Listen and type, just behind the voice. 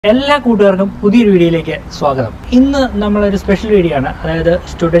എല്ലാ കൂട്ടുകാർക്കും പുതിയൊരു വീഡിയോയിലേക്ക് സ്വാഗതം. ഇന്ന് നമ്മളൊരു സ്പെഷ്യൽ വീഡിയോ ആണ്, അതായത്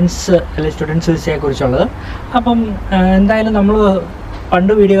സ്റ്റുഡൻസ് വിസയെ കുറിച്ചുള്ളത്. അപ്പം എന്തായാലും നമ്മൾ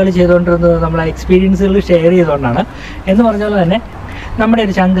പണ്ട് വീഡിയോകൾ ചെയ്തുകൊണ്ടിരുന്നത് നമ്മളെ എക്സ്പീരിയൻസുകൾ ഷെയർ ചെയ്തുകൊണ്ടാണ്. എന്ന് പറഞ്ഞ പോലെ തന്നെ നമ്മുടെ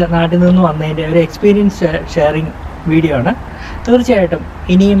ഒരു ചങ്ക് നാട്ടിൽ നിന്ന് വന്നതിൻ്റെ ഒരു എക്സ്പീരിയൻസ് ഷെയറിങ് വീഡിയോ ആണ്. തീർച്ചയായിട്ടും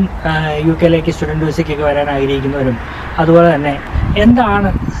ഇനിയും UK സ്റ്റുഡൻറ്റ് വിസയ്ക്കൊക്കെ വരാൻ ആഗ്രഹിക്കുന്നവരും അതുപോലെ തന്നെ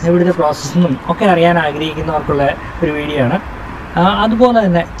എന്താണ് ഇവിടുത്തെ പ്രോസസ്സെന്നും ഒക്കെ അറിയാൻ ആഗ്രഹിക്കുന്നവർക്കുള്ള ഒരു വീഡിയോ ആണ്. അതുപോലെ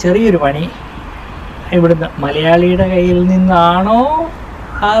തന്നെ ചെറിയൊരു പണി, ഇവിടുന്ന് മലയാളിയുടെ കയ്യിൽ നിന്നാണോ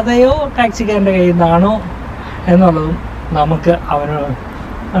അതെയോ ടാക്സിക്കാരൻ്റെ കയ്യിൽ നിന്നാണോ എന്നുള്ളതും നമുക്ക്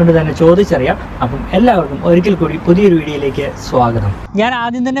അവനോട് തന്നെ ചോദിച്ചറിയാം. അപ്പം എല്ലാവർക്കും ഒരിക്കൽ കൂടി പുതിയൊരു വീഡിയോയിലേക്ക് സ്വാഗതം. ഞാൻ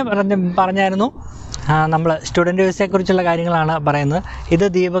ആദ്യം തന്നെ പറഞ്ഞായിരുന്നു നമ്മൾ സ്റ്റുഡൻറ്റ് വിസയെക്കുറിച്ചുള്ള കാര്യങ്ങളാണ് പറയുന്നത്. ഇത്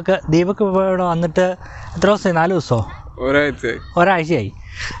ദീപക് ഇവിടെ വന്നിട്ട് എത്ര ദിവസമായി? 4 ദിവസമോ ഒരാഴ്ചയായി.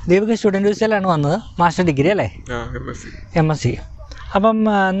 ദീപക് സ്റ്റുഡൻറ്റ് വിസയിലാണ് വന്നത്, മാസ്റ്റർ ഡിഗ്രി അല്ലേ? MSc. അപ്പം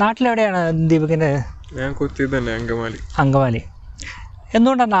നാട്ടിലെവിടെയാണ് ദീപകിൻ്റെ? അങ്കമാലി.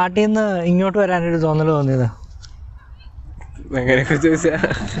 എന്തുകൊണ്ടാണ് നാട്ടിൽ നിന്ന് ഇങ്ങോട്ട് വരാനൊരു തോന്നൽ തോന്നിയത്?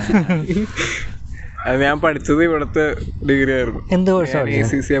 ഞാൻ പഠിച്ചത് ഇവിടുത്തെ ഡിഗ്രി ആയിരുന്നു. എന്ത് കോഴ്സാണ്?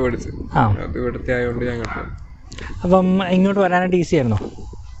 പഠിച്ചത്. അത് ഇവിടുത്തെ ആയതുകൊണ്ട് ഞാൻ അപ്പം ഇങ്ങോട്ട് വരാനായിട്ട് ഈസി ആയിരുന്നോ?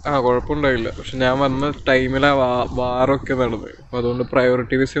 കുഴപ്പമുണ്ടായില്ല. പക്ഷെ ഞാൻ വന്ന ടൈമിൽ വാറൊക്കെ നടന്നത്, അപ്പൊ അതുകൊണ്ട്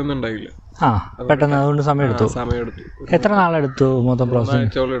പ്രയോറിറ്റി വിസ ഒന്നും ഉണ്ടായില്ല. പെട്ടെന്ന് അതുകൊണ്ട് സമയം എടുത്തു. എത്ര നാളെടുത്തു മൊത്തം പ്രോസസ്?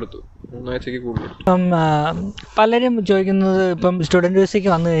 3 എടുത്തു. 3 ആഴ്ചക്ക് കൂടുതൽ. ഇപ്പം പലരും ചോദിക്കുന്നത്, ഇപ്പം സ്റ്റുഡൻറ്റ് വിസയ്ക്ക്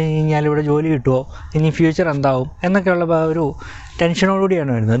വന്നു കഴിഞ്ഞാൽ ഇവിടെ ജോലി കിട്ടുമോ, ഇനി ഫ്യൂച്ചർ എന്താവും എന്നൊക്കെയുള്ള ഒരു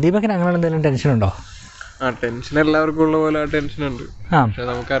ടെൻഷനോടുകൂടിയാണ് വരുന്നത്. ദീപകിന് അങ്ങനെ എന്തെങ്കിലും ടെൻഷനുണ്ടോ? ടെൻഷൻ എല്ലാവർക്കും ഉള്ള പോലെ ടെൻഷൻ ഉണ്ട്. പക്ഷെ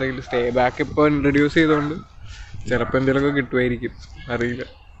നമുക്കറിയില്ല. സ്റ്റേ ബാക്ക് ഇപ്പോൾ ഇൻട്രൊഡ്യൂസ് ചെയ്തോണ്ട് ചിലപ്പോൾ എന്തെങ്കിലുമൊക്കെ കിട്ടുമായിരിക്കും, അറിയില്ല.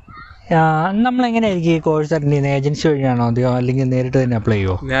 നമ്മളെങ്ങനെയായിരിക്കും ഈ കോഴ്സ് അറ്റൻഡ് ചെയ്യുന്നത്? ഏജൻസി വഴിയാണോ അതെയോ അല്ലെങ്കിൽ നേരിട്ട് തന്നെ അപ്ലൈ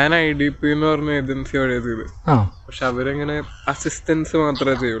ചെയ്യുമോ? ഞാൻ IDP എന്ന് പറഞ്ഞ ഏജൻസി വഴിയാണ് ചെയ്ത്. പക്ഷെ അവരെങ്ങനെ അസിസ്റ്റൻസ്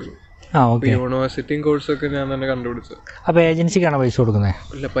മാത്രമേ ചെയ്യുള്ളൂ. യൂണിവേഴ്സിറ്റിയും കോഴ്സൊക്കെ ഞാൻ തന്നെ കണ്ടുപിടിച്ചത്. അപ്പൊ ഏജൻസിക്കാണോ പൈസ കൊടുക്കുന്നത്?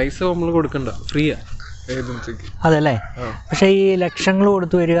 ഇല്ല, പൈസ നമ്മൾ കൊടുക്കണ്ട, ഫ്രീയാ ഏജൻസിക്ക്. അതല്ലേ? പക്ഷെ ഈ ലക്ഷങ്ങൾ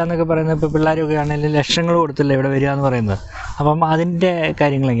കൊടുത്ത് വരിക എന്നൊക്കെ പറയുന്നത്, ഇപ്പൊ പിള്ളേരൊക്കെ ആണെങ്കിലും ലക്ഷങ്ങൾ കൊടുത്തില്ല ഇവിടെ വരിക എന്ന് പറയുന്നത്. അപ്പം അതിന്റെ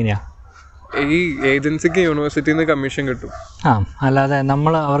കാര്യങ്ങൾ എങ്ങനെയാ? ഈ ഏജൻസിക്ക് യൂണിവേഴ്സിറ്റിയിൽ നിന്ന് കമ്മീഷൻ കിട്ടും. അല്ലാതെ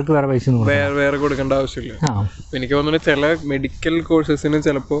നമ്മൾ അവർക്ക് വേറെ പൈസ വേറെ കൊടുക്കേണ്ട ആവശ്യമില്ല. എനിക്ക് തോന്നുന്നു ചില മെഡിക്കൽ കോഴ്സസിന്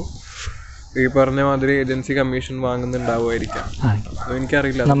ചിലപ്പോൾ ഈ പറഞ്ഞ മാതിരി ഏജൻസി കമ്മീഷൻ വാങ്ങുന്നുണ്ടാവുമായിരിക്കാം.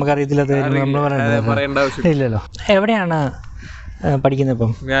 എനിക്കറിയില്ല, നമുക്കറിയത്തില്ല, പറയേണ്ട ആവശ്യമില്ലല്ലോ. എവിടെയാണ് പഠിക്കുന്നത്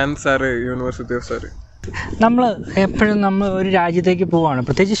ഇപ്പം? ഞാൻ യൂണിവേഴ്സിറ്റി ഓഫ് സാറ്. നമ്മൾ എപ്പോഴും ഒരു രാജ്യത്തേക്ക് പോവുകയാണ്,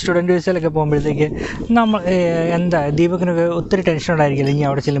 പ്രത്യേകിച്ച് സ്റ്റുഡൻറ്റ് വിസയിലൊക്കെ പോകുമ്പോഴത്തേക്ക് നമ്മൾ ദീപകിനൊക്കെ ഒത്തിരി ടെൻഷൻ ഉണ്ടായിരിക്കില്ല, ഇനി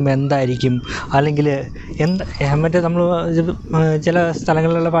അവിടെ ചെല്ലുമ്പോൾ എന്തായിരിക്കും, അല്ലെങ്കിൽ മറ്റേ നമ്മൾ ചില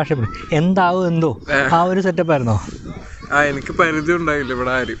സ്ഥലങ്ങളിലുള്ള ഭാഷ എന്താവും എന്തോ ആ ഒരു സെറ്റപ്പായിരുന്നോ? എനിക്ക് പരിചയം ഉണ്ടായില്ല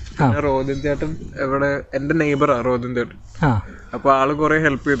ഇവിടെ ആരും. റോദിൻ ചേട്ടൻ ഇവിടെ എൻ്റെ നെയ്ബറാ റോദിൻ ചേട്ടൻ. അപ്പോൾ ആള് കുറെ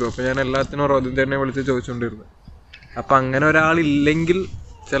ഹെൽപ്പ് ചെയ്തു. അപ്പോൾ ഞാൻ എല്ലാത്തിനും റോദിൻ ചേട്ടനെ വിളിച്ച് ചോദിച്ചുകൊണ്ടിരുന്നു. അപ്പം അങ്ങനെ ഒരാളില്ലെങ്കിൽ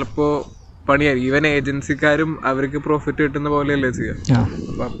ചിലപ്പോൾ പണിയായിരിക്കും. ഈവൻ ഏജൻസിക്കാരും അവർക്ക് പ്രോഫിറ്റ് കിട്ടുന്ന പോലെയല്ലേ ചെയ്യാം.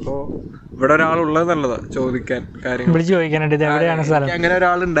 അപ്പോൾ ഇവിടെ ഒരാളുള്ളത് നല്ലതാ ചോദിക്കാൻ കാര്യങ്ങൾ. അങ്ങനെ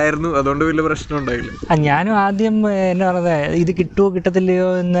ഒരാളുണ്ടായിരുന്നു, അതുകൊണ്ട് വലിയ പ്രശ്നം ഉണ്ടായില്ല. ഞാനും ആദ്യം എന്നാ പറയുന്നത്, ഇത് കിട്ടുമോ കിട്ടത്തില്ലയോ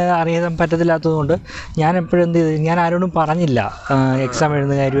എന്ന് അറിയാൻ പറ്റത്തില്ലാത്തതുകൊണ്ട് ഞാൻ എപ്പോഴും എന്ത് ചെയ്തു, ഞാൻ ആരോടും പറഞ്ഞില്ല എക്സാം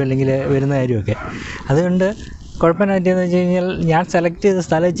എഴുതുന്ന കാര്യം അല്ലെങ്കിൽ വരുന്ന കാര്യമൊക്കെ. അതുകൊണ്ട് കുഴപ്പമില്ല. പറ്റിയെന്ന് വെച്ച് കഴിഞ്ഞാൽ ഞാൻ സെലക്ട് ചെയ്ത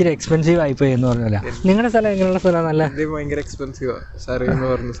സ്ഥലം ഇച്ചിരി എക്സ്പെൻസീവ് ആയിപ്പോയി എന്ന് പറഞ്ഞല്ല. നിങ്ങളുടെ സ്ഥലം എങ്ങനെയുള്ള സ്ഥലം? നല്ല ഭയങ്കര എക്സ്പെൻസീവാണ് സറി എന്ന്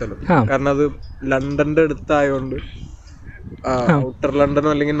പറഞ്ഞ സ്ഥലം. കാരണം അത് ലണ്ടന്റെ അടുത്തായോണ്ട് ഔട്ടർ ലണ്ടനോ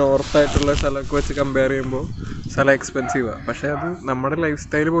അല്ലെങ്കിൽ നോർത്ത് ആയിട്ടുള്ള സ്ഥലമൊക്കെ വെച്ച് കമ്പയർ ചെയ്യുമ്പോൾ സ്ഥലം എക്സ്പെൻസീവാണ്. പക്ഷെ അത് നമ്മുടെ ലൈഫ്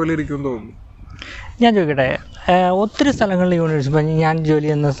സ്റ്റൈൽ പോലെ ഇരിക്കും തോന്നുന്നു. ഞാൻ ചോദിക്കട്ടെ, ഒത്തിരി സ്ഥലങ്ങളിൽ യൂണിവേഴ്സിറ്റി, ഇപ്പം ഞാൻ ജോലി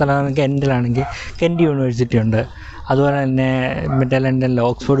ചെയ്യുന്ന സ്ഥലം കെൻറ്റിലാണെങ്കിൽ കെൻറ്റ് യൂണിവേഴ്സിറ്റി ഉണ്ട്, അതുപോലെ തന്നെ മറ്റേ ലണ്ടനിൽ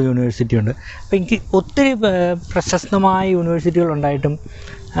ഓക്സ്ഫോർഡ് യൂണിവേഴ്സിറ്റി ഉണ്ട്. അപ്പോൾ എനിക്ക് ഒത്തിരി പ്രശസ്തമായ യൂണിവേഴ്സിറ്റികളുണ്ടായിട്ടും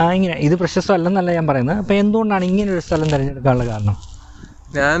ഇങ്ങനെ ഇത് പ്രശസ്തമല്ലെന്നല്ല ഞാൻ പറയുന്നത്. അപ്പോൾ എന്തുകൊണ്ടാണ് ഇങ്ങനൊരു സ്ഥലം തിരഞ്ഞെടുക്കാനുള്ള കാരണം?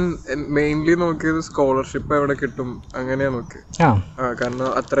 ഞാൻ മെയിൻലി നോക്കിയത് സ്കോളർഷിപ്പ് എവിടെ കിട്ടും അങ്ങനെയാണ് നോക്കിയത്. കാരണം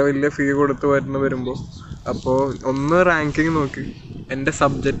അത്ര വലിയ ഫീ കൊടുത്ത് വരുമ്പോൾ അപ്പോൾ ഒന്ന് റാങ്കിങ് നോക്കി, എൻ്റെ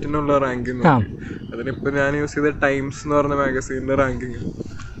സബ്ജക്റ്റിനുള്ള റാങ്കിങ് നോക്കി. അതിനിപ്പോൾ ഞാൻ യൂസ് ചെയ്ത ടൈംസ് എന്ന് പറഞ്ഞ മാഗസീനിൻ്റെ റാങ്കിങ്,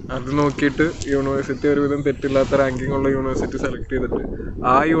 അത് നോക്കിയിട്ട് യൂണിവേഴ്സിറ്റി ഒരുവിധം തെറ്റില്ലാത്ത റാങ്കിങ് ഉള്ള യൂണിവേഴ്സിറ്റി സെലക്ട് ചെയ്തിട്ട്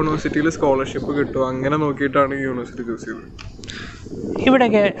ആ യൂണിവേഴ്സിറ്റിയിൽ സ്കോളർഷിപ്പ് കിട്ടും, അങ്ങനെ നോക്കിയിട്ടാണ് ഈ യൂണിവേഴ്സിറ്റി ചൂസ് ചെയ്തത്.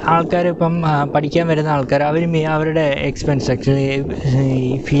 ഇവിടെയൊക്കെ ആൾക്കാർ ഇപ്പം പഠിക്കാൻ വരുന്ന ആൾക്കാർ അവരുടെ എക്സ്പെൻസ് ആക്ച്വലി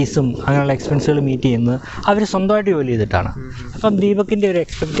ഈ ഫീസും അങ്ങനെയുള്ള എക്സ്പെൻസുകൾ മീറ്റ് ചെയ്യുന്നത് അവർ സ്വന്തമായിട്ട് ജോലി ചെയ്തിട്ടാണ്. അപ്പം ദീപകിൻ്റെ ഒരു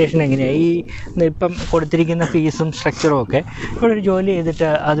എക്സ്പെക്റ്റേഷൻ എങ്ങനെയാണ്? ഈ ഇപ്പം കൊടുത്തിരിക്കുന്ന ഫീസും സ്ട്രക്ചറും ഒക്കെ ഇവിടെ ഒരു ജോലി ചെയ്തിട്ട്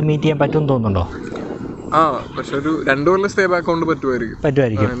അത് മീറ്റ് ചെയ്യാൻ പറ്റുമെന്ന് തോന്നുന്നുണ്ടോ? പക്ഷെ ഒരു 2 കൊല്ലം സ്റ്റേ ബാക്ക് കൊണ്ട്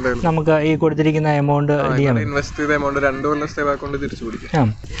പറ്റുമായിരിക്കും. നമുക്ക് ഈ കൊടുത്തിരിക്കുന്ന എമൗണ്ട് ഇൻവെസ്റ്റ് ചെയ്ത എമൗണ്ട് 2 കൊല്ലം സ്റ്റേ ബാക്ക് കൊണ്ട് തിരിച്ചു പിടിക്കാം.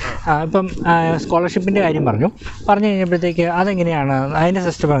 ഇപ്പം സ്കോളർഷിപ്പിന്റെ കാര്യം പറഞ്ഞു കഴിഞ്ഞപ്പോഴത്തേക്ക് അതെങ്ങനെയാണ്, അതിന്റെ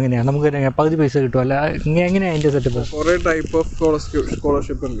സിസ്റ്റം എങ്ങനെയാണ്? നമുക്ക് പകുതി പൈസ കിട്ടും അല്ല എങ്ങനെയാണ് അതിന്റെ സെറ്റപ്പ്? കുറെ ടൈപ്പ് ഓഫ്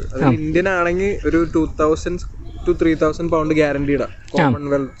സ്കോളർഷിപ്പ് ഉണ്ട്. ഇന്ത്യൻ ആണെങ്കിൽ ഒരു 2000 to 3000 pound ഗ്യാരണ്ടീഡാ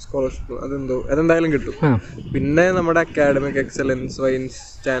കോമൺവെൽത്ത് സ്കോളർഷിപ്പ്. അതെന്തായാലും കിട്ടും. പിന്നെ നമ്മുടെ അക്കാഡമിക് എക്സലൻസ്, വൈസ്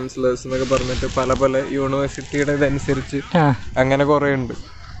ചാൻസലേഴ്സ് എന്നൊക്കെ പറഞ്ഞിട്ട് പല യൂണിവേഴ്സിറ്റിയുടെ ഇതനുസരിച്ച് അങ്ങനെ കുറേ ഉണ്ട്.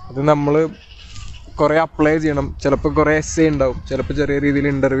 അത് നമ്മൾ കുറേ അപ്ലൈ ചെയ്യണം. ചിലപ്പോൾ കുറേ എസ്സേ ഉണ്ടാവും, ചിലപ്പോൾ ചെറിയ രീതിയിൽ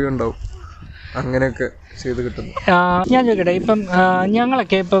ഇൻ്റർവ്യൂ ഉണ്ടാവും. അങ്ങനെയൊക്കെ ചെയ്ത് കിട്ടുന്നു. ഞാൻ ചോദിക്കട്ടെ, ഇപ്പം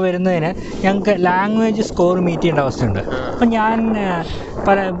ഞങ്ങളൊക്കെ ഇപ്പോൾ വരുന്നതിന് ഞങ്ങൾക്ക് ലാംഗ്വേജ് സ്കോർ മീറ്റ് ചെയ്യേണ്ട അവസ്ഥയുണ്ട്. അപ്പം ഞാൻ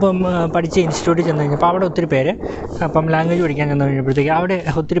ഇപ്പം പഠിച്ച ഇൻസ്റ്റിറ്റ്യൂട്ടിൽ ചെന്ന് കഴിഞ്ഞപ്പോൾ അവിടെ ഒത്തിരി പേര് അപ്പം ലാംഗ്വേജ് പഠിക്കാൻ ചെന്ന് കഴിഞ്ഞപ്പോഴത്തേക്ക് അവിടെ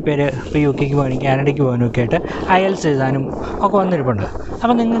ഒത്തിരി പേര് ഇപ്പോൾ UK പോകാനും കാനഡയ്ക്ക് പോകാനും ഒക്കെ ആയിട്ട് IELTS എഴുതാനും ഒക്കെ വന്നിരിപ്പുണ്ട്.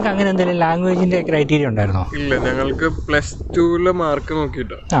 അപ്പം നിങ്ങൾക്ക് അങ്ങനെ എന്തെങ്കിലും ലാംഗ്വേജിൻ്റെ ക്രൈറ്റീരിയ ഉണ്ടായിരുന്നോ? ഇല്ല, ഞങ്ങൾക്ക് +2 മാർക്ക്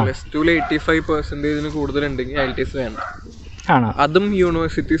നോക്കിയിട്ടാണ്. +2 85% കൂടുതലുണ്ടെങ്കിൽ IELTS വേണ്ട. അതും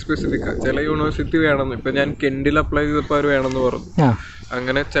യൂണിവേഴ്സിറ്റി സ്പെസിഫിക്കാണ്. ചില യൂണിവേഴ്സിറ്റി വേണമെന്ന്, ഇപ്പം ഞാൻ കെൻഡിൽ അപ്ലൈ ചെയ്തപ്പോൾ അവർ വേണമെന്ന് പറഞ്ഞു.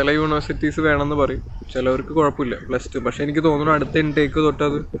 അങ്ങനെ ചില യൂണിവേഴ്സിറ്റീസ് വേണമെന്ന് പറയും, ചിലവർക്ക് കുഴപ്പമില്ല +2. പക്ഷെ എനിക്ക് തോന്നുന്നു അടുത്ത ഇൻടേക്ക് തൊട്ട്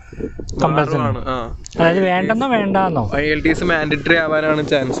അത് വേണ്ടെന്നോ IELTS മാൻഡേറ്ററി ആവാനാണ്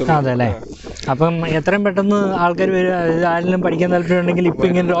ചാൻസ്. അതെ അല്ലേ? അപ്പം എത്രയും പെട്ടെന്ന് ആൾക്കാർ വരും. ആരെങ്കിലും പഠിക്കാൻ താല്പര്യമുണ്ടെങ്കിൽ ഇപ്പം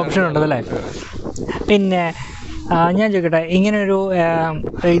ഇങ്ങനെ ഒരു ഓപ്ഷൻ ഉണ്ടല്ലേ? പിന്നെ ഞാൻ ചോദിക്കട്ടെ, ഇങ്ങനൊരു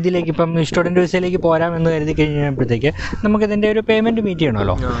ഇതിലേക്ക് ഇപ്പം സ്റ്റുഡൻറ്റ് വിസയിലേക്ക് പോരാമെന്ന് കരുതി കഴിഞ്ഞപ്പോഴത്തേക്ക് നമുക്കിതിൻ്റെ ഒരു പേയ്മെൻറ്റ് മീറ്റ്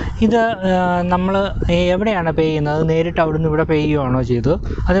ചെയ്യണമല്ലോ. ഇത് നമ്മൾ എവിടെയാണ് പേ ചെയ്യുന്നത്? നേരിട്ട് അവിടുന്ന് ഇവിടെ പേ ചെയ്യുകയാണോ ചെയ്തത്,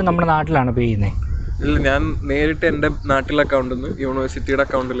 അത് നമ്മുടെ നാട്ടിലാണ് പേ ചെയ്യുന്നത്? ഇല്ല, ഞാൻ നേരിട്ട് എൻ്റെ നാട്ടിലെ അക്കൗണ്ടിൽ നിന്ന് യൂണിവേഴ്സിറ്റിയുടെ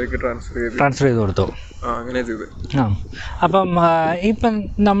അക്കൗണ്ടിലേക്ക് ട്രാൻസ്ഫർ ചെയ്ത് കൊടുത്തു. അങ്ങനെ ചെയ്ത്. അപ്പം ഇപ്പം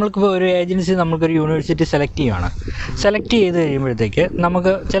നമ്മൾക്കിപ്പോൾ ഒരു ഏജൻസി നമുക്കൊരു യൂണിവേഴ്സിറ്റി സെലക്ട് ചെയ്ത് കഴിയുമ്പോഴത്തേക്ക്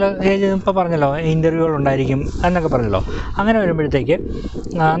നമുക്ക് ചില ഇപ്പോൾ പറഞ്ഞല്ലോ ഇൻ്റർവ്യൂകൾ ഉണ്ടായിരിക്കും എന്നൊക്കെ പറഞ്ഞല്ലോ. അങ്ങനെ വരുമ്പോഴത്തേക്ക്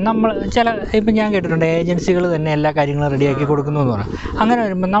നമ്മൾ ഇപ്പം ഞാൻ കേട്ടിട്ടുണ്ട് ഏജൻസികൾ തന്നെ എല്ലാ കാര്യങ്ങളും റെഡിയാക്കി കൊടുക്കുന്നു എന്ന് പറഞ്ഞു. അങ്ങനെ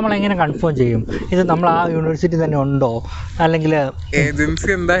വരുമ്പോൾ നമ്മളെങ്ങനെ കൺഫേം ചെയ്യും ഇത് നമ്മൾ ആ യൂണിവേഴ്സിറ്റി തന്നെ ഉണ്ടോ? അല്ലെങ്കിൽ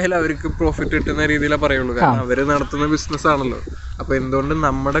ഏജൻസി എന്തായാലും അവർക്ക് പ്രോഫിറ്റ് കിട്ടുന്ന രീതിയിലാണ് പറയുള്ളൂ. കാരണം അവർ നടത്തുന്ന ബിസിനസ് ആണല്ലോ. അപ്പോൾ എന്തുകൊണ്ട്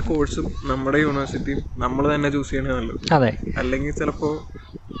നമ്മുടെ കോഴ്സും നമ്മുടെ യൂണിവേഴ്സിറ്റിയും നമ്മൾ തന്നെ ചൂസ് ചെയ്യണേ നല്ലത്. അതെ, അല്ലെങ്കിൽ ചിലപ്പോൾ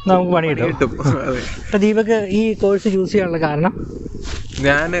നമുക്ക് പണി കിട്ടും. ഇപ്പം ദീപക് ഈ കോഴ്സ് ചൂസ് ചെയ്യാനുള്ള കാരണം?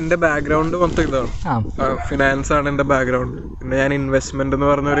 ഞാൻ എൻ്റെ ബാക്ക്ഗ്രൗണ്ട് മൊത്തം ഇതാണ്, ഫിനാൻസ് ആണ് എൻ്റെ ബാക്ക്ഗ്രൗണ്ട്. പിന്നെ ഞാൻ ഇൻവെസ്റ്റ്മെന്റ് എന്ന്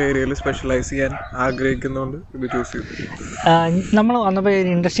പറഞ്ഞ ഒരു ഏരിയയിൽ സ്പെഷ്യലൈസ് ചെയ്യാൻ ആഗ്രഹിക്കുന്നതുകൊണ്ട് ഇത് ചൂസ് ചെയ്തു. നമ്മൾ വന്നപ്പോൾ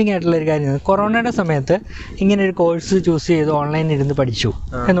ഇൻട്രസ്റ്റിംഗ് ആയിട്ടുള്ള ഒരു കാര്യം, കൊറോണയുടെ സമയത്ത് ഇങ്ങനെ ഒരു കോഴ്സ് ചൂസ് ചെയ്ത് ഓൺലൈനിൽ ഇരുന്ന് പഠിച്ചു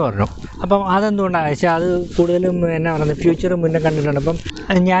എന്ന് പറഞ്ഞു. അപ്പം അതെന്തുകൊണ്ടാണ് വെച്ചാൽ അത് കൂടുതലും എന്നാ പറയുന്നത് ഫ്യൂച്ചർ മുന്നേ കണ്ടിട്ടുണ്ട്. അപ്പം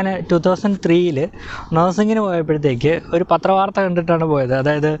ഞാൻ 2003 നഴ്സിങ്ങിന് പോയപ്പോഴത്തേക്ക് ഒരു പത്രവാർത്ത കണ്ടിട്ടാണ് പോയത്.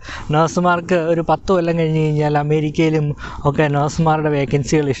 അതായത് നഴ്സുമാർക്ക് ഒരു 10 കൊല്ലം കഴിഞ്ഞ് കഴിഞ്ഞാൽ അമേരിക്കയിലും ഒക്കെ നഴ്സുമാരുടെ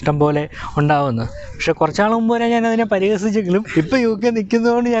വേക്കൻസികൾ ഇഷ്ടം പോലെ ഉണ്ടാവുമെന്ന്. പക്ഷേ കുറച്ചാൾ മുമ്പ് വരെ ഞാൻ അതിനെ പരിഹസിച്ചെങ്കിലും ഇപ്പോൾ UK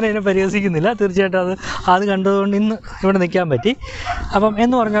നിൽക്കുന്നതുകൊണ്ട് ഞാൻ അതിനെ പരിഹസിക്കുന്നില്ല. തീർച്ചയായിട്ടും അത് കണ്ടതുകൊണ്ട് ഇന്ന് ഇവിടെ നിൽക്കാൻ പറ്റി. അപ്പം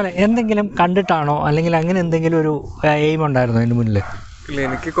എന്ന് പറഞ്ഞാൽ എന്തെങ്കിലും കണ്ടിട്ടാണോ അല്ലെങ്കിൽ അങ്ങനെ എന്തെങ്കിലും ഒരു എയിം ഉണ്ടായിരുന്നോ അതിന് മുന്നിൽ? ഇല്ല,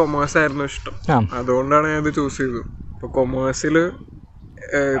 എനിക്ക് കൊമേഴ്സ് ആയിരുന്നു ഇഷ്ടം. അതുകൊണ്ടാണ് ഞാൻ ഇത് ചൂസ് ചെയ്തത്. ഇപ്പോൾ കൊമേഴ്സിൽ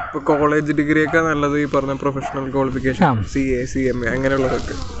ഇപ്പോൾ കോളേജ് ഡിഗ്രിയൊക്കെ നല്ലത് ഈ പറഞ്ഞ പ്രൊഫഷണൽ ക്വാളിഫിക്കേഷൻ CA CMA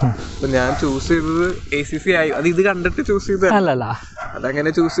അങ്ങനെയുള്ളതൊക്കെ. അപ്പം ഞാൻ ചൂസ് ചെയ്തത് ACC ആയി. അത് ഇത് കണ്ടിട്ട് ചൂസ് ചെയ്തതല്ല,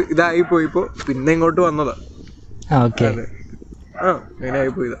 അതങ്ങനെ ഇതായി പോയിപ്പോൾ പിന്നെ ഇങ്ങോട്ട് വന്നതാ. ഓക്കെ, അങ്ങനെ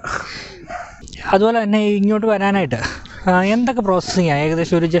ആയിപ്പോയതാ. അതുപോലെ തന്നെ ഇങ്ങോട്ട് വരാനായിട്ട് എന്തൊക്കെ പ്രോസസ്സിങ്ങാണ്?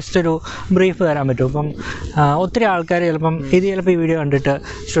 ഏകദേശം ജസ്റ്റ് ഒരു ബ്രീഫ് തരാൻ പറ്റുമോ? ഇപ്പം ഒത്തിരി ആൾക്കാർ ചിലപ്പം ഈ വീഡിയോ കണ്ടിട്ട്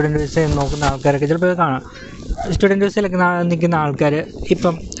സ്റ്റുഡൻറ്റ് വിസ നോക്കുന്ന ആൾക്കാരൊക്കെ ചിലപ്പോൾ കാണാം. സ്റ്റുഡൻറ്റ് വിസയിലൊക്കെ നിൽക്കുന്ന ആൾക്കാർ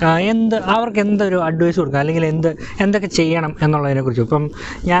ഇപ്പം അവർക്ക് എന്തൊരു അഡ്വൈസ് കൊടുക്കുക, അല്ലെങ്കിൽ എന്തൊക്കെ ചെയ്യണം എന്നുള്ളതിനെക്കുറിച്ച്. ഇപ്പം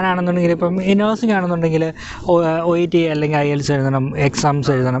ഞാനാണെന്നുണ്ടെങ്കിൽ ഇപ്പം ഈ നഴ്സിംഗ് ആണെന്നുണ്ടെങ്കിൽ OET അല്ലെങ്കിൽ IELTS എഴുതണം,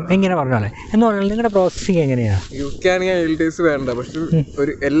 എക്സാംസ് എഴുതണം, എങ്ങനെ പറഞ്ഞാലേ എന്ന് പറഞ്ഞാൽ നിങ്ങളുടെ പ്രോസസ്സിങ് എങ്ങനെയാണ്? UK ആണെങ്കിൽ IELTS വേണ്ട.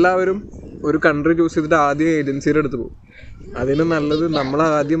 പക്ഷെ എല്ലാവരും ഒരു കൺട്രി ചൂസ് ചെയ്തിട്ട് ആദ്യം ഏജൻസിയുടെ അടുത്ത് പോകും. അതിന് നല്ലത് നമ്മൾ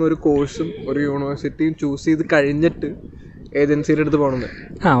ആദ്യം ഒരു കോഴ്സും ഒരു യൂണിവേഴ്സിറ്റിയും ചൂസ് ചെയ്ത് കഴിഞ്ഞിട്ട് ഏജൻസിയുടെ അടുത്ത് പോകണമെന്ന്.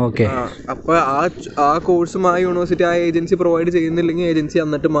 അപ്പൊ ആ കോഴ്സും ആ യൂണിവേഴ്സിറ്റി ആ ഏജൻസി പ്രൊവൈഡ് ചെയ്യുന്നില്ലെങ്കിൽ ഏജൻസി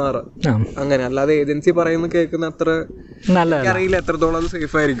എന്നിട്ട് മാറാം. അങ്ങനെ അല്ലാതെ ഏജൻസി പറയുന്ന കേൾക്കുന്ന അത്ര അറിയില്ല എത്രത്തോളം അത്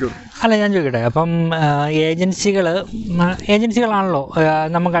സേഫ് ആയിരിക്കും. അല്ല, ഞാൻ ചോദിക്കട്ടെ, അപ്പം ഏജൻസികളാണല്ലോ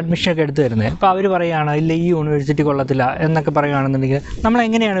നമുക്ക് അഡ്മിഷനൊക്കെ എടുത്തു തരുന്നത്. അപ്പോൾ അവർ പറയുകയാണ് ഇല്ല ഈ യൂണിവേഴ്സിറ്റി കൊള്ളത്തില്ല എന്നൊക്കെ പറയുകയാണെന്നുണ്ടെങ്കിൽ നമ്മൾ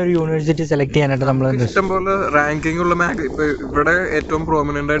എങ്ങനെയാണ് ഒരു യൂണിവേഴ്സിറ്റി സെലക്ട് ചെയ്യാനായിട്ട്? നമ്മൾ ഇഷ്ടംപോലെ റാങ്കിങ് ഉള്ള ഇപ്പൊ ഇവിടെ ഏറ്റവും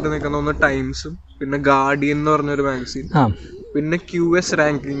പ്രോമിനന്റ് ആയിട്ട് നിൽക്കുന്ന ഒന്ന് ടൈംസും പിന്നെ ഗാർഡിയൻ എന്ന് പറഞ്ഞൊരു മാഗസീൻ, പിന്നെ QS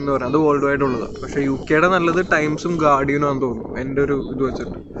റാങ്കിങ് എന്ന് പറഞ്ഞാൽ അത് വേൾഡ് വൈഡ് ഉള്ളതാണ്. പക്ഷെ UKയുടെ നല്ലത് ടൈംസും ഗാർഡിയനും ആണെന്ന് തോന്നുന്നു എൻ്റെ ഒരു ഇത്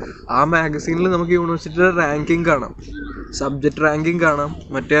വെച്ചിട്ട്. ആ മാഗസീനിൽ നമുക്ക് യൂണിവേഴ്സിറ്റിയുടെ റാങ്കിങ് കാണാം, സബ്ജക്റ്റ് റാങ്കിങ് കാണാം,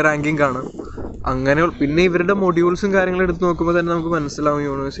 മറ്റേ റാങ്കിങ് കാണാം. അങ്ങനെ പിന്നെ ഇവരുടെ മൊഡ്യൂൾസും കാര്യങ്ങളും എടുത്ത് നോക്കുമ്പോൾ തന്നെ നമുക്ക് മനസ്സിലാവും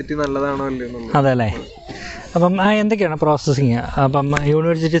യൂണിവേഴ്സിറ്റി നല്ലതാണോ അല്ലേ എന്നുള്ളത്. അതല്ലേ. അപ്പം എന്തൊക്കെയാണ് പ്രോസസ്സിങ്? അപ്പം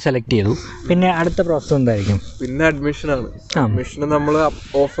യൂണിവേഴ്സിറ്റി സെലക്ട് ചെയ്തു, പിന്നെ അടുത്ത പ്രോസസ്സ് എന്തായിരിക്കും? പിന്നെ അഡ്മിഷനാണ്. അഡ്മിഷന് നമ്മൾ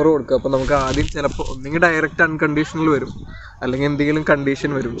ഓഫർ കൊടുക്കുക. അപ്പോൾ നമുക്ക് ആദ്യം ചിലപ്പോൾ ഒന്നെങ്കിൽ ഡയറക്റ്റ് അൺകണ്ടീഷണൽ വരും, അല്ലെങ്കിൽ എന്തെങ്കിലും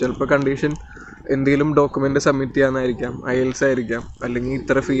കണ്ടീഷൻ വരും. ചിലപ്പോൾ കണ്ടീഷൻ എന്തെങ്കിലും ഡോക്യുമെൻ്റ് സബ്മിറ്റ് ചെയ്യാനായിരിക്കാം, IELTS ആയിരിക്കാം, അല്ലെങ്കിൽ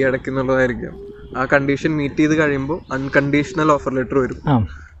ഇത്ര ഫീ അടയ്ക്കുന്നുള്ളതായിരിക്കാം. ആ കണ്ടീഷൻ മീറ്റ് ചെയ്ത് കഴിയുമ്പോൾ അൺകണ്ടീഷണൽ ഓഫർ ലെറ്റർ വരും.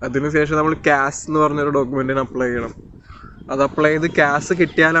 അതിനുശേഷം നമ്മൾ ക്യാഷ് എന്ന് പറഞ്ഞൊരു ഡോക്യുമെൻറ്റിന് അപ്ലൈ ചെയ്യണം. അത് അപ്ലൈ ചെയ്ത് ക്യാഷ്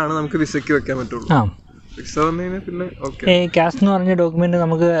കിട്ടിയാലാണ് നമുക്ക് വിസയ്ക്ക് വെക്കാൻ പറ്റുള്ളൂ. വിസ വന്നു കഴിഞ്ഞാൽ പിന്നെ ഓക്കെ. ക്യാഷ് എന്ന് പറഞ്ഞ ഡോക്യുമെന്റ്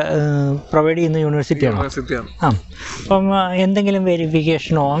നമുക്ക് പ്രൊവൈഡ് ചെയ്യുന്ന യൂണിവേഴ്സിറ്റിയാണ്. അപ്പം എന്തെങ്കിലും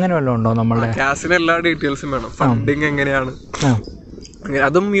വെരിഫിക്കേഷനോ അങ്ങനെ വല്ലതും ഉണ്ടോ? നമ്മളുടെ ക്യാഷിന് എല്ലാ ഡീറ്റെയിൽസും വേണം. ഫണ്ടിങ് എങ്ങനെയാണ്,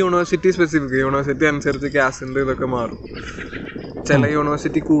 അതും യൂണിവേഴ്സിറ്റി സ്പെസിഫിക്. യൂണിവേഴ്സിറ്റി അനുസരിച്ച് ക്യാഷിൻ്റെ ഇതൊക്കെ മാറും. ചില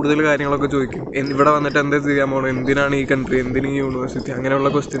യൂണിവേഴ്സിറ്റി കൂടുതൽ കാര്യങ്ങളൊക്കെ ചോദിക്കും. ഇവിടെ വന്നിട്ട് എന്താ ചെയ്യാൻ പോകണം, എന്തിനാണ് ഈ കൺട്രി, എന്തിന് ഈ യൂണിവേഴ്സിറ്റി, അങ്ങനെയുള്ള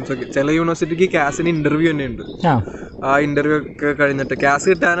ക്വസ്റ്റ്യൻസ് ഒക്കെ. ചില യൂണിവേഴ്സിറ്റിക്ക് ക്യാഷിന് ഇന്റർവ്യൂ തന്നെ ഉണ്ട്. ആ ഇന്റർവ്യൂ ഒക്കെ കഴിഞ്ഞിട്ട് ക്യാഷ്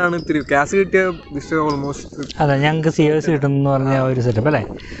കിട്ടാനാണ് ഇത്തിരി. ക്യാഷ് കിട്ടിയ വിസ ഓൾമോസ്റ്റ് അതെ ഞങ്ങൾക്ക് COS കിട്ടുന്ന പറഞ്ഞ ഒരു സെറ്റപ്പ് അല്ലേ.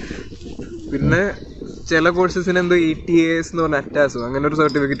 പിന്നെ ചില കോഴ്സസിന് എന്തോ ETAS എന്ന് പറഞ്ഞ അറ്റാസോ അങ്ങനെ ഒരു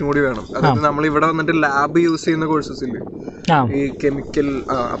സർട്ടിഫിക്കറ്റും കൂടി വേണം. അതായത് നമ്മൾ ഇവിടെ വന്നിട്ട് ലാബ് യൂസ് ചെയ്യുന്ന കോഴ്സസ് ഇല്ലേ, ഈ കെമിക്കൽ.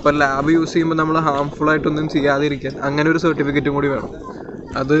 അപ്പൊ ലാബ് യൂസ് ചെയ്യുമ്പോൾ നമ്മൾ ഹാംഫുൾ ആയിട്ടൊന്നും ചെയ്യാതിരിക്കാൻ അങ്ങനെ ഒരു സർട്ടിഫിക്കറ്റും കൂടി വേണം.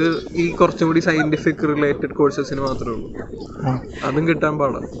 അത് ഈ കുറച്ചും കൂടി സയന്റിഫിക് റിലേറ്റഡ് കോഴ്സസിന് മാത്രമേ ഉള്ളൂ. അതും കിട്ടാൻ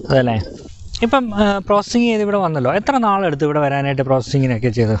പാടാം. അതല്ലേ. ഇപ്പം പ്രോസസ്സിങ് ചെയ്ത് ഇവിടെ വന്നല്ലോ, എത്ര നാളെടുത്ത് ഇവിടെ വരാനായിട്ട്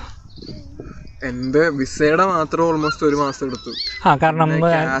പ്രോസസ്സിങ്ങിനൊക്കെ ചെയ്ത്? എന്റെ വിസയുടെ മാത്രം ഓൾമോസ്റ്റ് 1 മാസം എടുത്തു. കാരണം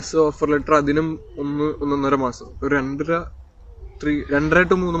ക്യാഷ് ഓഫർ ലെറ്റർ അതിനും 1.5 മാസം, ഒരു 2.5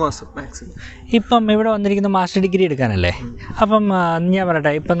 to 3 മാസം മാക്സിമം. ഇപ്പം ഇവിടെ വന്നിരിക്കുന്ന മാസ്റ്റർ ഡിഗ്രി എടുക്കാനല്ലേ? അപ്പം ഞാൻ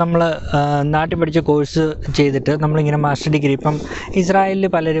പറയട്ടെ, ഇപ്പം നമ്മൾ നാട്ടിൽ പഠിച്ച കോഴ്സ് ചെയ്തിട്ട് നമ്മളിങ്ങനെ മാസ്റ്റർ ഡിഗ്രി, ഇപ്പം ഇസ്രായേലിൽ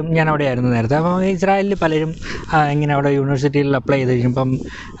പലരും, ഞാൻ അവിടെ ആയിരുന്നു നേരത്തെ, അപ്പം ഇസ്രായേലിൽ പലരും ഇങ്ങനെ അവിടെ യൂണിവേഴ്സിറ്റിയിൽ അപ്ലൈ ചെയ്ത് കഴിഞ്ഞപ്പം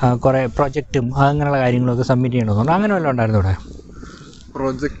കുറേ പ്രൊജക്റ്റും അങ്ങനെയുള്ള കാര്യങ്ങളൊക്കെ സബ്മിറ്റ് ചെയ്യണമെന്നുണ്ട്. അങ്ങനെ വല്ലതും ഉണ്ടായിരുന്നു ഇവിടെ?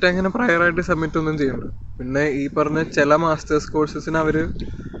 പ്രൊജക്റ്റ് അങ്ങനെ പ്രയറായിട്ട് സബ്മിറ്റ് ഒന്നും ചെയ്യണ്ട. പിന്നെ ഈ പറഞ്ഞ ചില മാസ്റ്റേഴ്സ് കോഴ്സസിന് അവര്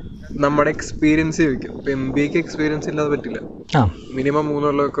നമ്മുടെ എക്സ്പീരിയൻസ് ചോദിക്കും. ഇപ്പൊ MBAക്ക് എക്സ്പീരിയൻസ് ഇല്ലാതെ പറ്റില്ല. മിനിമം 3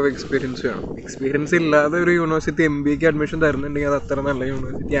 കൊല്ലമൊക്കെ എക്സ്പീരിയൻസ് വേണം. എക്സ്പീരിയൻസ് ഇല്ലാതെ ഒരു യൂണിവേഴ്സിറ്റി MBAക്ക് അഡ്മിഷൻ തരുന്നുണ്ടെങ്കിൽ അത് അത്ര നല്ല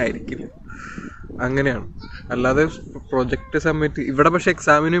യൂണിവേഴ്സിറ്റി ആയിരിക്കില്ല. അങ്ങനെയാണ്. അല്ലാതെ പ്രൊജക്ട് സബ്മിറ്റ് ഇവിടെ പക്ഷെ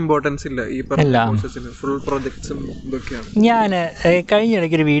എക്സാമിന് ഇമ്പോർട്ടൻസ് ഇല്ല. ഈ പറഞ്ഞ ഫുൾ പ്രൊജക്ട്സും ഇതൊക്കെയാണ്. ഞാൻ കഴിഞ്ഞ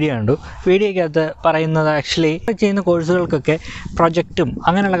ഇടയ്ക്ക് ഒരു വീഡിയോ കണ്ടു. വീഡിയോക്കകത്ത് പറയുന്നത് ആക്ച്വലി ചെയ്യുന്ന കോഴ്സുകൾക്കൊക്കെ പ്രൊജക്റ്റും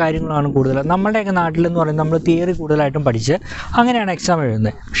അങ്ങനെയുള്ള കാര്യങ്ങളാണ് കൂടുതൽ. നമ്മുടെയൊക്കെ നാട്ടിലെന്ന് പറയുന്നത് നമ്മൾ തിയറി കൂടുതലായിട്ടും പഠിച്ച് അങ്ങനെയാണ് എക്സാം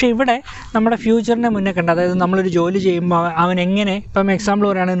എഴുതുന്നത്. പക്ഷേ ഇവിടെ നമ്മുടെ ഫ്യൂച്ചറിനെ മുന്നേ കണ്ട്, അതായത് നമ്മളൊരു ജോലി ചെയ്യുമ്പോൾ അവൻ എങ്ങനെ, ഇപ്പം എക്സാമ്പിൾ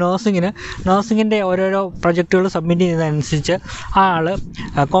പറയുകയാണെങ്കിൽ നഴ്സിങ്ങിൻ്റെ ഓരോരോ പ്രൊജക്റ്റുകൾ സബ്മിറ്റ് ചെയ്യുന്നതനുസരിച്ച് ആ ആൾ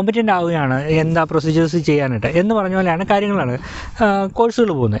കോമ്പറ്റൻ്റ് ആവുകയാണ് എന്താ പ്രൊസീജിയേഴ്സ് ചെയ്യാനായിട്ട് എന്ന് പറഞ്ഞ പോലെയാണ് കാര്യങ്ങളാണ് കോഴ്സുകൾ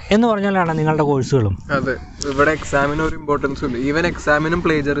പോകുന്നത്. എന്ന് പറഞ്ഞ പോലെയാണ് നിങ്ങളുടെ കോഴ്സുകളും. അതെ, ഇവിടെ എക്സാമിന് ഒരു ഇമ്പോർട്ടൻസും ഉണ്ട്. ഈവൻ എക്സാമിനും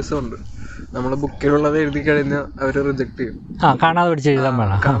പ്ലേജറിസം ഉണ്ട്. നമ്മൾ ബുക്കിലുള്ളത് എഴുതി കഴിഞ്ഞാൽ അവർ റിജക്ട് ചെയ്യും. കാണാതെ പഠിച്ചെഴുതാൻ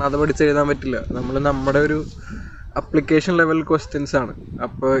വേണം. കാണാതെ പഠിച്ചെഴുതാൻ പറ്റില്ല. നമ്മൾ നമ്മുടെ ഒരു അപ്ലിക്കേഷൻ ലെവൽ ക്വസ്റ്റ്യൻസ് ആണ്.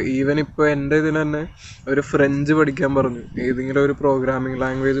 അപ്പോൾ ഈവൻ ഇപ്പോൾ എൻ്റെ ഇതിന് തന്നെ ഒരു ഫ്രഞ്ച് പഠിക്കാൻ പറഞ്ഞു, ഏതെങ്കിലും ഒരു പ്രോഗ്രാമിംഗ്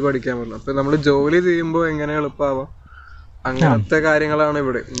ലാംഗ്വേജ് പഠിക്കാൻ പറഞ്ഞു. അപ്പോൾ നമ്മൾ ജോലി ചെയ്യുമ്പോൾ എങ്ങനെ എളുപ്പമാവാം, അങ്ങനത്തെ കാര്യങ്ങളാണ്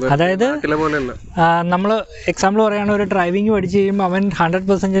ഇവിടെ. അതായത് നമ്മൾ എക്സാമ്പിൾ പറയുകയാണെങ്കിൽ ഒരു ഡ്രൈവിംഗ് പഠിച്ചു കഴിയുമ്പോൾ അവൻ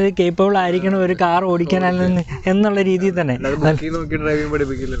 100% കേപ്പബിൾ ആയിരിക്കണം ഒരു കാർ ഓടിക്കാൻ എന്നുള്ള രീതിയിൽ തന്നെ. ഡ്രൈവിംഗ്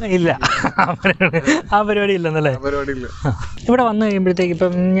പഠിപ്പിക്കില്ല, ഇല്ല, ആ പരിപാടി ഇല്ലെന്നല്ലേ? ഇവിടെ വന്നു കഴിയുമ്പോഴത്തേക്ക്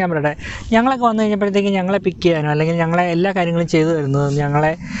ഇപ്പം ഞാൻ പറയട്ടെ, ഞങ്ങളൊക്കെ വന്നു കഴിഞ്ഞപ്പോഴത്തേക്ക് ഞങ്ങളെ പിക്ക് ചെയ്യാനോ അല്ലെങ്കിൽ ഞങ്ങളെ എല്ലാ കാര്യങ്ങളും ചെയ്തു തരുന്നത്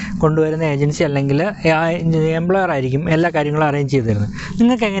ഞങ്ങളെ കൊണ്ടുവരുന്ന ഏജൻസി അല്ലെങ്കിൽ എംപ്ലോയർ ആയിരിക്കും എല്ലാ കാര്യങ്ങളും അറേഞ്ച് ചെയ്തു തരുന്നത്.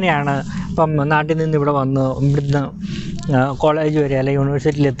 നിങ്ങൾക്ക് എങ്ങനെയാണ് ഇപ്പം നാട്ടിൽ നിന്ന് ഇവിടെ വന്ന് ഇവിടുന്ന് കോളേജ് വരെ അല്ലെങ്കിൽ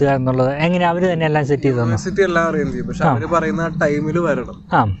യൂണിവേഴ്സിറ്റിയിൽ എത്തുക എന്നുള്ളത്? എങ്ങനെ അവർ തന്നെ എല്ലാം സെറ്റ് ചെയ്തു? യൂണിവേഴ്സിറ്റി എല്ലാം അറേഞ്ച് ചെയ്യും, പക്ഷെ അവർ പറയുന്ന ആ ടൈമിൽ വരണം.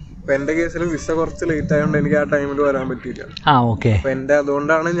 ഇപ്പൊ എന്റെ കേസിൽ വിസ കുറച്ച് ലേറ്റ് ആയതുകൊണ്ട് എനിക്ക് ആ ടൈമിൽ വരാൻ പറ്റിയില്ല. അപ്പൊ എന്റെ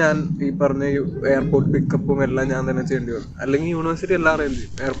അതുകൊണ്ടാണ് ഞാൻ ഈ പറഞ്ഞ എയർപോർട്ട് പിക്കപ്പും എല്ലാം ഞാൻ തന്നെ ചെയ്യേണ്ടി വരും. അല്ലെങ്കിൽ യൂണിവേഴ്സിറ്റി എല്ലാം അറേഞ്ച്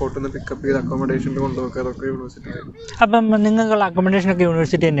ചെയ്യും. എയർപോർട്ടിൽ നിന്ന് പിക്കപ്പ് ചെയ്ത് അക്കോമഡേഷനിൽ കൊണ്ടുപോക്കുക, അതൊക്കെ യൂണിവേഴ്സിറ്റി. അപ്പം നിങ്ങൾക്കുള്ള അക്കോമഡേഷൻ ഒക്കെ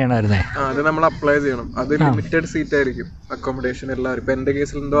യൂണിവേഴ്സിറ്റി തന്നെയാണ് വരുന്നത്? അത് നമ്മൾ അപ്ലൈ ചെയ്യണം. അത് ലിമിറ്റഡ് സീറ്റ് ആയിരിക്കും അക്കോമഡേഷൻ എല്ലാവരും. ഇപ്പൊ എന്റെ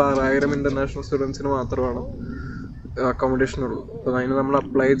കേസിൽ എന്തോ 6000 ഇന്റർനാഷണൽ സ്റ്റുഡൻസിന് മാത്രമാണ് അക്കോമഡേഷൻ ഉള്ളൂ. അപ്പൊ അതിന് നമ്മൾ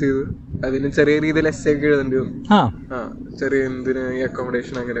അപ്ലൈ ചെയ്ത് അതിന് ചെറിയ രീതിയിൽ essay ഒക്കെ എഴുതേണ്ടി വന്നു. ചെറിയ എന്തിന് ഈ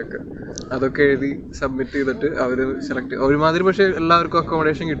അക്കോമഡേഷൻ അങ്ങനെയൊക്കെ അതൊക്കെ എഴുതി സബ്മിറ്റ് ചെയ്തിട്ട് അവര് സെലക്ട് ഒരുമാതിരി. പക്ഷെ എല്ലാവർക്കും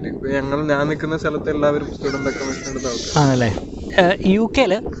അക്കോമഡേഷൻ കിട്ടി. ഞാൻ നിൽക്കുന്ന സ്ഥലത്ത് എല്ലാവരും സ്റ്റുഡന്റ് അക്കോമഡേഷൻ എടുത്താൽ.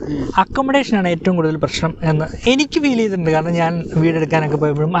 UK-ൽ അക്കോമഡേഷനാണ് ഏറ്റവും കൂടുതൽ പ്രശ്നം എന്ന് എനിക്ക് ഫീൽ ചെയ്തിട്ടുണ്ട്. കാരണം ഞാൻ വീടെടുക്കാനൊക്കെ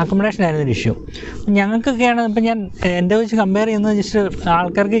പോയപ്പോഴും അക്കോമഡേഷൻ ആയിരുന്നു ഒരു ഇഷ്യൂ. ഞങ്ങൾക്കൊക്കെയാണ്, ഇപ്പം ഞാൻ എൻ്റെ വെച്ച് കമ്പയർ ചെയ്യുന്നത് ജസ്റ്റ്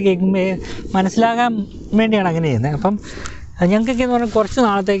ആൾക്കാർക്ക് കേൾക്കുമ്പോൾ മനസ്സിലാകാൻ വേണ്ടിയാണ് അങ്ങനെ ചെയ്യുന്നത്. അപ്പം ഞങ്ങൾക്കൊക്കെ എന്ന് പറഞ്ഞാൽ കുറച്ച്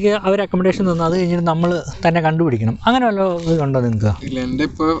നാളത്തേക്ക് അവർ അക്കോമഡേഷൻ തന്നു, അത് കഴിഞ്ഞിട്ട് നമ്മൾ തന്നെ കണ്ടുപിടിക്കണം. അങ്ങനെ വല്ല ഇതുണ്ടോ നിങ്ങൾക്ക്? ഇല്ല, എൻ്റെ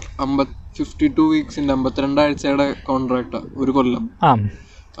ഇപ്പോൾ 52 വീക്സിൻ്റെ 52 ആഴ്ചയുടെ കോൺട്രാക്റ്റാണ്, ഒരു കൊല്ലം.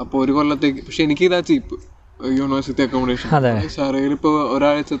 അപ്പോൾ ഒരു കൊല്ലത്തേക്ക്. പക്ഷെ എനിക്ക് ഇതാ ചീപ്പ് യൂണിവേഴ്സിറ്റി അക്കോമഡേഷൻ. ഷാർജയിൽ ഇപ്പോൾ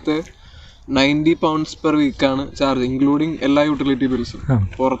ഒരാഴ്ചത്തെ £90 per വീക്കാണ് ചാർജ്, ഇൻക്ലൂഡിങ് എല്ലാ യൂട്ടിലിറ്റി ബിൽസും.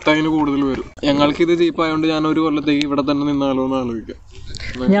 പുറത്തതിന് കൂടുതൽ വരും. ഞങ്ങൾക്ക് ഇത് ചീപ്പ് ആയതുകൊണ്ട് ഞാൻ ഒരു കൊല്ലത്തേക്ക് ഇവിടെ തന്നെ നിന്നാലോ എന്ന് ആലോചിക്കാം.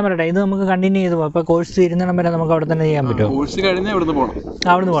 ഞാൻ പറയട്ടെ, ഇത് നമുക്ക് കണ്ടിന്യൂ ചെയ്ത് പോകാം. ഇപ്പൊ കോഴ്സ് തീരുന്നിടം വരെ നമുക്ക് അവിടെ തന്നെ ചെയ്യാൻ പറ്റുമോ? കോഴ്സ് കഴിഞ്ഞാൽ ഇവിടുന്ന് പോകണം.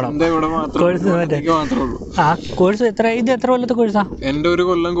 അവിടുന്ന് പോകണം. കോഴ്സ് എത്ര കൊല്ലത്തെ കോഴ്സാ? എന്റെ ഒരു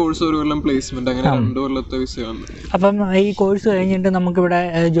കൊല്ലം കോഴ്സ്, ഒരു കൊല്ലം പ്ലേസ്മെന്റ്, അങ്ങനെ 2 കൊല്ലത്തെ വിസയാണ്. അപ്പം ഈ കോഴ്സ് കഴിഞ്ഞിട്ട് നമുക്ക് ഇവിടെ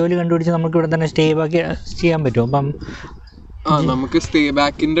ജോലി കണ്ടുപിടിച്ച് നമുക്ക് ഇവിടെ തന്നെ സ്റ്റേ ബാക്കി ചെയ്യാൻ പറ്റുമോ? അപ്പം നമുക്ക് സ്റ്റേ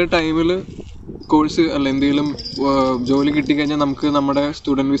ബാക്കിന്റെ ടൈമില് കോഴ്സ് അല്ല എന്തെങ്കിലും ജോലി കിട്ടിക്കഴിഞ്ഞാൽ നമുക്ക് നമ്മുടെ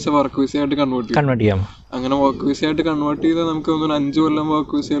സ്റ്റുഡന്റ് വിസ വർക്ക് വിസ ആയിട്ട് കൺവേർട്ട് ചെയ്യാം. അങ്ങനെ വർക്ക് വിസ ആയിട്ട് കൺവേർട്ട് ചെയ്താൽ നമുക്ക് 5 കൊല്ലം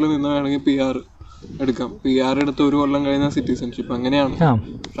വർക്ക് വിസയിൽ നിന്ന് വേണമെങ്കിൽ PR എടുക്കാം. PR എടുത്ത് 1 കൊല്ലം കഴിഞ്ഞാൽ സിറ്റിസൺഷിപ്പ്. അങ്ങനെയാണ്.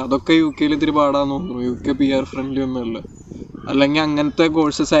 അതൊക്കെ UK ഇത്തിരി പാടാന്ന് തോന്നുന്നു. UK PR ഫ്രണ്ട്ലി ഒന്നുമല്ല. അല്ലെങ്കിൽ അങ്ങനത്തെ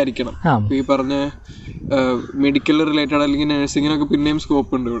കോഴ്സസ് ആയിരിക്കണം. ഈ പറഞ്ഞ മെഡിക്കൽ റിലേറ്റഡ് അല്ലെങ്കിൽ നഴ്സിങ്ങിനൊക്കെ പിന്നെയും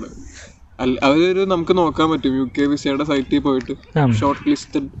സ്കോപ്പ് ഉണ്ട് ഇവിടെ. അതൊരു നമുക്ക് നോക്കാൻ പറ്റും. UK വിസയുടെ സൈറ്റിൽ പോയിട്ട് ഷോർട്ട്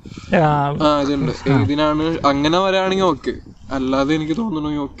ലിസ്റ്റഡ് ഇതുണ്ട് ഇതിനാണ്. അങ്ങനെ വരാണെങ്കിൽ ഓക്കെ. അല്ലാതെ എനിക്ക്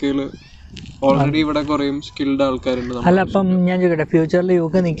തോന്നുന്നു UKയില് ഓൾറെഡി ഇവിടെ കുറേ സ്കിൽഡ് ആൾക്കാരുണ്ട്. അല്ല, അപ്പം ഞാൻ ചോദിക്കട്ടെ, ഫ്യൂച്ചറിൽ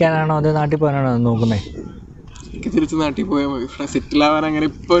UK നിൽക്കാനാണോ അതോ നാട്ടിൽ പോകാനാണോ നോക്കുന്നത്? എനിക്ക് തിരിച്ച് നാട്ടിൽ പോയാൽ മതി. സെറ്റിൽ ആവാൻ അങ്ങനെ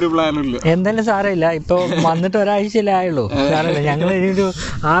ഇപ്പൊ ഒരു പ്ലാനും ഇല്ല. എന്തായാലും സാരമില്ല, ഇപ്പൊ വന്നിട്ട് ഒരാഴ്ചയിലേ ആയുള്ളൂ. സാരമില്ല, ഞങ്ങൾ ഇനി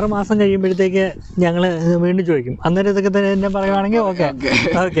 6 മാസം കഴിയുമ്പോഴത്തേക്ക് ഞങ്ങൾ വീണ്ടും ചോദിക്കും. അന്നേരം ഇതൊക്കെ തന്നെ പറയുവാണെങ്കിൽ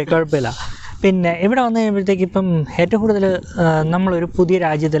ഓക്കെ കുഴപ്പമില്ല. പിന്നെ ഇവിടെ വന്നു കഴിയുമ്പോഴത്തേക്ക് ഇപ്പം ഏറ്റവും കൂടുതൽ നമ്മളൊരു പുതിയ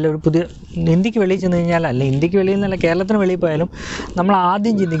രാജ്യത്തല്ല, ഒരു പുതിയ ഇന്ത്യക്ക് വെളിയിൽ ചെന്ന് കഴിഞ്ഞാൽ, അല്ല ഇന്ത്യക്ക് വെളിയിൽ നിന്നല്ല കേരളത്തിന് വെളിയിൽ പോയാലും നമ്മൾ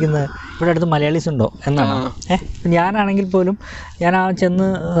ആദ്യം ചിന്തിക്കുന്നത് ഇവിടെ അടുത്ത് മലയാളീസ് ഉണ്ടോ എന്നാണ്. ഞാനാണെങ്കിൽ പോലും ഞാൻ ആ ചെന്ന്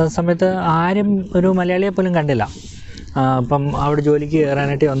സമയത്ത് ആരും ഒരു മലയാളിയെ പോലും കണ്ടില്ല. അപ്പം അവിടെ ജോലിക്ക്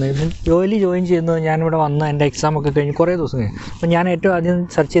കയറാനായിട്ട് വന്നിരുന്നു. ജോയിൻ ചെയ്യുന്നത് ഞാനിവിടെ വന്ന് എൻ്റെ എക്സാമൊക്കെ കഴിഞ്ഞ് കുറേ ദിവസം കഴിഞ്ഞു. അപ്പം ഞാൻ ഏറ്റവും ആദ്യം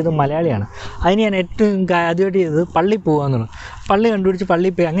സെർച്ച് ചെയ്തത് മലയാളിയാണ്. അതിന് ഞാൻ ഏറ്റവും ആദ്യമായിട്ട് ചെയ്തത് പള്ളിയിൽ പോകുക എന്നുള്ളത്. പള്ളി കണ്ടുപിടിച്ച്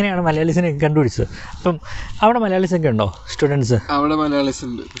പള്ളിയിൽ പോയി. അങ്ങനെയാണ് മലയാളീസിനെ കണ്ടുപിടിച്ചത്. അപ്പം അവിടെ മലയാളീസൊക്കെ ഉണ്ടോ സ്റ്റുഡൻസ്? അവിടെ മലയാളീസ്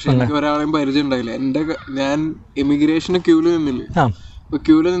ഉണ്ട്. പക്ഷെ എനിക്ക് ഒരാളെയും പരിചയം ഉണ്ടായില്ല. ഞാൻ ഇമിഗ്രേഷന് ക്യൂവിൽ നിന്നില്ലേ,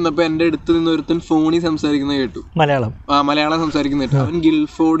 ക്യൂവിൽ നിന്നപ്പോ എന്റെ അടുത്ത് നിന്ന് ഒരുത്തൻ ഫോണിൽ സംസാരിക്കുന്നത് കേട്ടു. മലയാളം സംസാരിക്കുന്ന കേട്ടു. അവൻ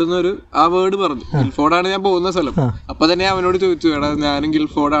ഗിൽഫോർഡ് എന്നൊരു ആ വേർഡ് പറഞ്ഞു. ഗിൽഫോർഡാണ് ഞാൻ പോകുന്ന സ്ഥലം. അപ്പൊ തന്നെ അവനോട് ചോദിച്ചു, എടാ ഞാനും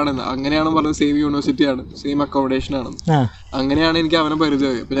ഗിൽഫോർഡാണെന്ന്. അങ്ങനെയാണ് പറഞ്ഞത്. സെയിം യൂണിവേഴ്സിറ്റി ആണ്, സെയിം അക്കോമഡേഷൻ ആണെന്ന്. അങ്ങനെയാണ് എനിക്ക് അവനെ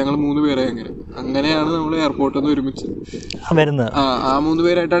പരിചയമായി. അപ്പൊ ഞങ്ങൾ 3 പേരെ അങ്ങനെയാണ് നമ്മൾ എയർപോർട്ടിൽ നിന്ന് ഒരുമിച്ച് വരുന്നത്. ആ 3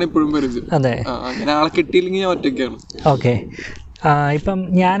 പേരായിട്ടാണ് ഇപ്പോഴും പരിചയം. അങ്ങനെ ആളെ കിട്ടിയില്ലെങ്കിൽ ഞാൻ ഒറ്റയ്ക്കാണ്. ഓക്കെ. ഇപ്പം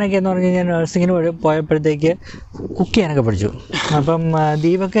ഞാനൊക്കെ എന്ന് പറഞ്ഞു കഴിഞ്ഞാൽ നഴ്സിങ്ങിന് പോയപ്പോഴത്തേക്ക് കുക്ക് ചെയ്യാനൊക്കെ പഠിച്ചു. അപ്പം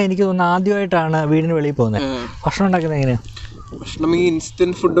ദീപൊക്കെ എനിക്ക് തോന്നുന്നു ആദ്യമായിട്ടാണ് വീടിന് വെളിയിൽ പോകുന്നത്. ഭക്ഷണം ഉണ്ടാക്കുന്നത് എങ്ങനെയാണ്? ഭക്ഷണം ഈ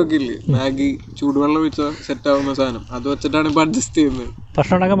ഇൻസ്റ്റന്റ് ഫുഡൊക്കെ ഇല്ലേ, മാഗി, ചൂടുവെള്ളം വെച്ച സെറ്റ് ആവുന്ന സാധനം, അത് വെച്ചിട്ടാണ് ഇപ്പൊ അഡ്ജസ്റ്റ് ചെയ്യുന്നത്.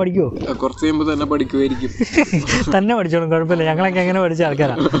 ഭക്ഷണം ഉണ്ടാക്കാൻ പഠിക്കുമോ? കുറച്ച് കഴിയുമ്പോൾ തന്നെ പഠിക്കുമായിരിക്കും. തന്നെ പഠിച്ചോളും, കുഴപ്പമില്ല. ഞങ്ങളൊക്കെ എങ്ങനെ പഠിച്ച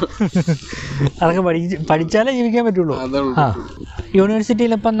ആൾക്കാരാണ്. അതൊക്കെ പഠിച്ചാലേ ജീവിക്കാൻ പറ്റുള്ളൂ.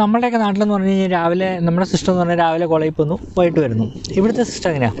 യൂണിവേഴ്സിറ്റിയിൽ ഇപ്പം നമ്മുടെയൊക്കെ നാട്ടിലെന്ന് പറഞ്ഞു കഴിഞ്ഞാൽ രാവിലെ നമ്മുടെ സിസ്റ്റം എന്ന് പറഞ്ഞാൽ രാവിലെ കോളേജിൽ പോകുന്നു, വൈകിട്ട് വരുന്നു. ഇവിടുത്തെ സിസ്റ്റം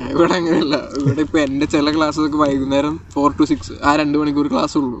എങ്ങനെയാ? ഇവിടെ അങ്ങനെയല്ല. ഇവിടെ ഇപ്പൊ എന്റെ ചില ക്ലാസ്സൊക്കെ വൈകുന്നേരം 4 to 6 ആ 2 മണിക്കൂർ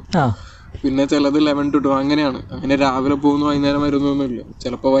ക്ലാസ് ഉള്ളൂ. പിന്നെ ചിലത് 11 to 2 അങ്ങനെയാണ്. അങ്ങനെ രാവിലെ പോകുന്നു വൈകുന്നേരം വരുന്നൊന്നുമില്ല.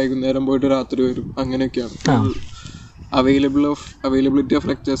 ചിലപ്പോൾ വൈകുന്നേരം പോയിട്ട് രാത്രി വരും. അങ്ങനെയൊക്കെയാണ്. അവൈലബിലിറ്റി ഓഫ്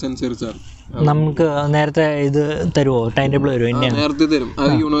ലെക്ചേഴ്സ് അനുസരിച്ചാണ്. നമുക്ക് നേരത്തെ ഇത് തരുമോ? ടൈം ടേബിൾ തരുമോ? നേരത്തെ തരും.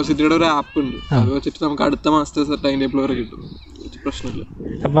 അത് യൂണിവേഴ്സിറ്റിയുടെ ഒരു ആപ്പ് ഉണ്ട്. അത് വെച്ചിട്ട് നമുക്ക് അടുത്ത മാസത്തെ ടൈം ടേബിൾ വരെ കിട്ടും. പ്രശ്നമില്ല.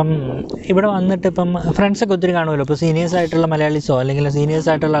 അപ്പം ഇവിടെ വന്നിട്ട് ഇപ്പം ഫ്രണ്ട്സൊക്കെ ഒത്തിരി കാണുമല്ലോ. ഇപ്പോൾ സീനിയേഴ്സ് ആയിട്ടുള്ള മലയാളീസോ അല്ലെങ്കിൽ സീനിയേഴ്സ്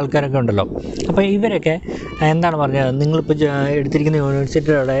ആയിട്ടുള്ള ആൾക്കാരൊക്കെ ഉണ്ടല്ലോ. അപ്പോൾ ഇവരൊക്കെ എന്താണ് പറഞ്ഞത്, നിങ്ങളിപ്പോൾ എടുത്തിരിക്കുന്ന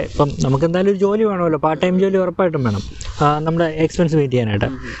യൂണിവേഴ്സിറ്റിയുടെ ഇപ്പം നമുക്ക് എന്തായാലും ഒരു ജോലി വേണമല്ലോ, പാർട്ട് ടൈം ജോലി ഉറപ്പായിട്ടും വേണം നമ്മുടെ എക്സ്പെൻസ് മീറ്റ് ചെയ്യാനായിട്ട്.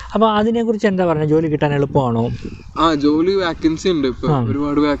 അപ്പോൾ അതിനെക്കുറിച്ച് എന്താ പറയുക, ജോലി കിട്ടാൻ എളുപ്പമാണോ? ജോലി വാക്കൻസി ഉണ്ട്. ഇപ്പോൾ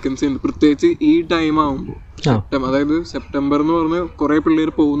ഒരുപാട് വാക്കൻസി ഉണ്ട്, പ്രത്യേകിച്ച് ഈ ടൈം ആകുമ്പോൾ. അതായത് സെപ്റ്റംബർ എന്ന് പറഞ്ഞ് കുറെ പിള്ളേർ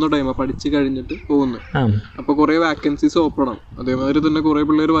പോകുന്ന ടൈമാണ്, പഠിച്ചു കഴിഞ്ഞിട്ട് പോകുന്നത്. അപ്പൊ കുറെ വാക്കൻസീസ് ഓപ്പൺ ആണ്. അതേമാതിരി തന്നെ കുറെ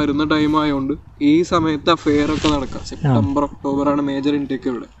പിള്ളേർ വരുന്ന ടൈം ആയതുകൊണ്ട് ഈ സമയത്ത് അഫെയർ ഒക്കെ നടക്കാം. സെപ്റ്റംബർ ഒക്ടോബർ ആണ് മേജർ ഇൻടേക്ക്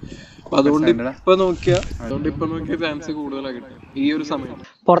ഇവിടെ. അപ്പൊ അതുകൊണ്ട് ഇപ്പൊ നോക്കിയാൽ ചാൻസ് കൂടുതലായിട്ട് ഈ ഒരു സമയത്ത്.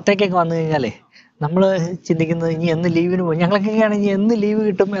 പുറത്തേക്കൊക്കെ വന്നു കഴിഞ്ഞാലേ നമ്മൾ ചിന്തിക്കുന്നത് ഇനി എന്ന് ലീവിന് പോകും. ഞങ്ങളൊക്കെ ആണെങ്കിൽ എന്ന് ലീവ്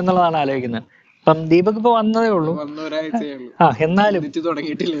കിട്ടും എന്നുള്ളതാണ് ആലോചിക്കുന്നത്. ഇപ്പം ദീപക് ഇപ്പൊ വന്നതേ ഉള്ളൂ. എന്നാലും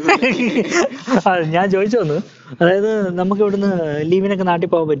ഞാൻ ചോദിച്ചു വന്നു, അതായത് നമുക്ക് ഇവിടുന്ന് ലീവിനൊക്കെ നാട്ടിൽ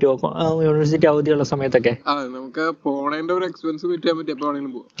പോകാൻ പറ്റുമോ യൂണിവേഴ്സിറ്റി അവധിയുള്ള സമയത്തൊക്കെ? നമുക്ക് പോണേന്റെ ഒരു എക്സ്പെൻസ് മീറ്റ് ചെയ്യാൻ പറ്റും. എപ്പോ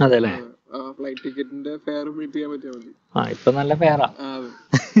വേണമെങ്കിലും പോകാം. അതെ അല്ലേ? ഫ്ലൈറ്റ് ടിക്കറ്റിന്റെ ഫെയർ മീറ്റ് ചെയ്യാൻ പറ്റിയാൽ മതി. ഇപ്പൊ നല്ല ഫെയറാ.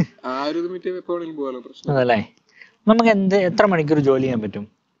 അതല്ലേ? നമുക്ക് എത്ര മണിക്കൂർ ജോലി ചെയ്യാൻ പറ്റും?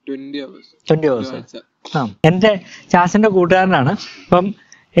 20 hours. എന്റെ ചാച്ചന്റെ കൂട്ടുകാരനാണ്. അപ്പം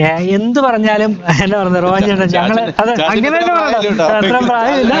എന്ത് പറഞ്ഞാലും എന്നാ പറഞ്ഞത് റോജേട്ടൻ, ഞങ്ങള് അത് അങ്ങനെ തന്നെ പറയണം, അത്ര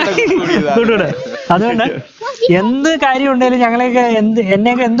പ്രായമില്ല കൂട്ടൂടെ. അതുകൊണ്ട് എന്ത് കാര്യം ഉണ്ടെങ്കിലും ഞങ്ങളെയൊക്കെ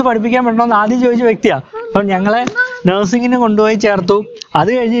എന്നെയൊക്കെ എന്ത് പഠിപ്പിക്കാൻ പറ്റണമെന്ന് ആദ്യം ചോദിച്ച വ്യക്തിയാ. അപ്പം ഞങ്ങളെ നഴ്സിങ്ങിന് കൊണ്ടുപോയി ചേർത്തു. അത്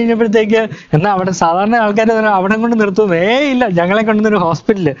കഴിഞ്ഞ് കഴിഞ്ഞപ്പോഴത്തേക്ക് എന്നാൽ അവിടെ സാധാരണ ആൾക്കാർ അവിടെ കൊണ്ട് നിർത്തുന്നു. ഇല്ല, ഞങ്ങളെ കൊണ്ടുവന്നൊരു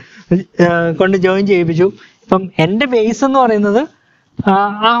ഹോസ്പിറ്റലിൽ കൊണ്ട് ജോയിൻ ചെയ്യിപ്പിച്ചു. ഇപ്പം എൻ്റെ ബേസ് എന്ന് പറയുന്നത്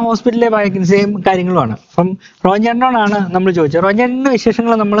ആ ഹോസ്പിറ്റലിലെ വാക്കൻസിയും കാര്യങ്ങളുമാണ്. അപ്പം റോഞ്ചേട്ടനോടാണ് നമ്മൾ ചോദിച്ചത്. റോഞ്ചേട്ടൻ്റെ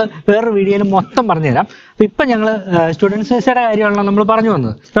വിശേഷങ്ങൾ നമ്മൾ വേറൊരു വീഡിയോയിൽ മൊത്തം പറഞ്ഞുതരാം. അപ്പം ഇപ്പം ഞങ്ങൾ സ്റ്റുഡൻസ് വിസയുടെ കാര്യമാണല്ലോ നമ്മൾ പറഞ്ഞു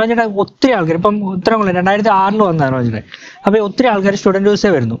വന്നത്. റോഞ്ചേട്ടൻ ഒത്തിരി ആൾക്കാർ ഇപ്പം ഉത്തരമുള്ള 2006 വന്നതാണ് റോഞ്ചേട്ടൻ. അപ്പോൾ ഒത്തിരി ആൾക്കാർ സ്റ്റുഡൻറ് വിസ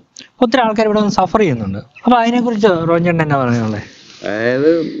വരുന്നു, ഒത്തിരി ആൾക്കാർ ഇവിടെ വന്ന് സഫർ ചെയ്യുന്നുണ്ട്. അപ്പോൾ അതിനെക്കുറിച്ച് റോഞ്ചേട്ടൻ എന്നാ പറയാനുള്ളത്?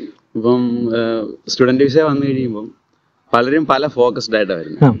 അതായത് ഇപ്പം സ്റ്റുഡൻറ് വിസ വന്നു കഴിയുമ്പം പലരും പല ഫോക്കസ്ഡ് ആയിട്ടാണ്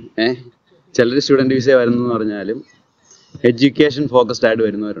വരുന്നത്. ചിലർ സ്റ്റുഡൻറ് വിസ വരുന്നതെന്ന് പറഞ്ഞാലും എഡ്യൂക്കേഷൻ ഫോക്കസ്ഡ് ആയിട്ട്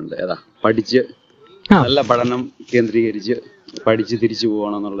വരുന്നവരുണ്ട്. പഠിച്ച് നല്ല പഠനം കേന്ദ്രീകരിച്ച് പഠിച്ച് തിരിച്ചു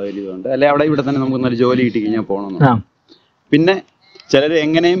പോകണം എന്നുള്ള ഒരു ഇതുണ്ട്. അല്ലെ അവിടെ ഇവിടെ തന്നെ നമുക്ക് നല്ല ജോലി കിട്ടി കഴിഞ്ഞാൽ പോകണം. പിന്നെ ചിലർ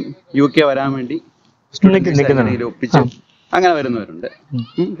എങ്ങനെയും UK വരാൻ വേണ്ടി ഒപ്പിച്ച് അങ്ങനെ വരുന്നവരുണ്ട്.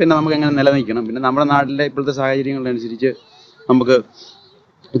 പിന്നെ നമുക്ക് എങ്ങനെ നിലനിൽക്കണം, പിന്നെ നമ്മുടെ നാട്ടിലെ ഇപ്പോഴത്തെ സാഹചര്യങ്ങളനുസരിച്ച് നമുക്ക്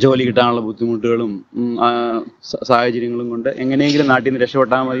ജോലി കിട്ടാനുള്ള ബുദ്ധിമുട്ടുകളും സാഹചര്യങ്ങളും കൊണ്ട് എങ്ങനെയെങ്കിലും നാട്ടിൽ നിന്ന്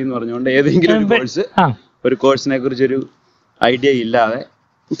രക്ഷപ്പെട്ടാൽ മതി എന്ന് പറഞ്ഞുകൊണ്ട് ഏതെങ്കിലും ഒരു കോഴ്സിനെ കുറിച്ചൊരു ഐഡിയ ഇല്ലാതെ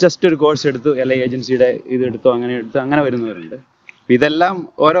ജസ്റ്റ് ഒരു കോഴ്സ് എടുത്തു, അല്ലെങ്കിൽ ഏജൻസിയുടെ ഇതെടുത്തോ അങ്ങനെ വരുന്നവരുണ്ട്. ഇതെല്ലാം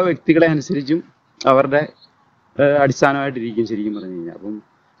ഓരോ വ്യക്തികളെ അനുസരിച്ചും അവരുടെ അടിസ്ഥാനമായിട്ടിരിക്കും ശരിക്കും പറഞ്ഞു കഴിഞ്ഞാൽ. അപ്പം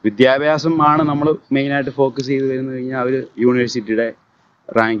വിദ്യാഭ്യാസം ആണ് നമ്മൾ മെയിനായിട്ട് ഫോക്കസ് ചെയ്ത് വരുന്നത് കഴിഞ്ഞാൽ അവർ യൂണിവേഴ്സിറ്റിയുടെ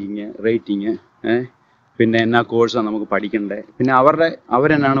റാങ്കിങ്, റേറ്റിങ്, പിന്നെ എന്നാ കോഴ്സാണ് നമുക്ക് പഠിക്കണ്ടേ, പിന്നെ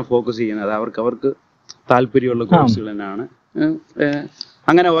അവരെന്നാണ് ഫോക്കസ് ചെയ്യുന്നത്, അവർക്ക് താല്പര്യമുള്ള കോഴ്സുകൾ തന്നെയാണ്.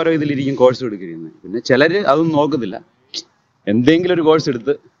 അങ്ങനെ ഓരോ ഇതിലിരിക്കും കോഴ്സ് എടുക്കുന്നത്. പിന്നെ ചിലർ അതൊന്നും നോക്കത്തില്ല, എന്തെങ്കിലും ഒരു കോഴ്സ്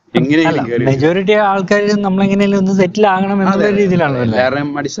എടുത്ത് എങ്ങനെയെങ്കിലും മെജോറിറ്റി ആൾക്കാർ നമ്മളെങ്ങനെയും ഒന്ന് സെറ്റിൽ ആകണം എന്നുള്ള രീതിയിലാണ്. വേറെ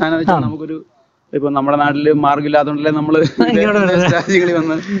അടിസ്ഥാനം വെച്ചാൽ നമുക്കൊരു ഇപ്പൊ നമ്മുടെ നാട്ടില് മാർഗമില്ലാത്തതുകൊണ്ടല്ലേ നമ്മള് രാജ്യങ്ങളിൽ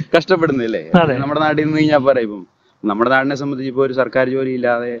വന്ന് കഷ്ടപ്പെടുന്നില്ലേ. നമ്മുടെ നാട്ടിൽ നിന്ന് കഴിഞ്ഞാൽ പറയാം. ഇപ്പം നമ്മുടെ നാടിനെ സംബന്ധിച്ച് ഇപ്പൊ ഒരു സർക്കാർ ജോലി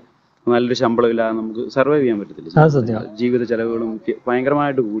ഇല്ലാതെ നല്ലൊരു ശമ്പളം ഇല്ലാതെ നമുക്ക് സർവൈവ് ചെയ്യാൻ പറ്റത്തില്ല. ജീവിത ചെലവുകളും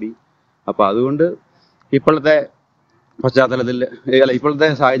ഭയങ്കരമായിട്ട് കൂടി. അപ്പൊ അതുകൊണ്ട് ഇപ്പോഴത്തെ പശ്ചാത്തലത്തിൽ ഇപ്പോഴത്തെ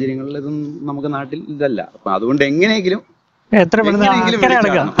സാഹചര്യങ്ങളിൽ ഇതൊന്നും നമുക്ക് നാട്ടിൽ ഇതല്ല. അപ്പൊ അതുകൊണ്ട് എങ്ങനെയെങ്കിലും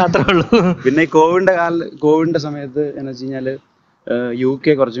പിന്നെ കോവിഡിന്റെ സമയത്ത് എന്ന് വെച്ച് കഴിഞ്ഞാല്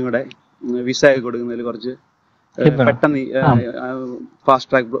UK കുറച്ചും കൂടെ വിസ ഒക്കെ കൊടുക്കുന്നതിൽ കുറച്ച് പെട്ടെന്ന്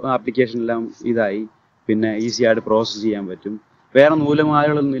ഫാസ്റ്റ് ട്രാക്ക് ആപ്ലിക്കേഷൻ എല്ലാം ഇതായി. പിന്നെ ഈസി ആയിട്ട് പ്രോസസ് ചെയ്യാൻ പറ്റും. വേറെ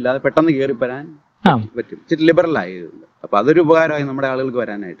നൂലമാലകളൊന്നും ഇല്ലാതെ പെട്ടെന്ന് കയറി വരാൻ പറ്റും. ഇച്ചിരി ലിബറൽ ആയതുകൊണ്ട്. അപ്പൊ അതൊരു ഉപകാരമായി നമ്മുടെ ആളുകൾക്ക്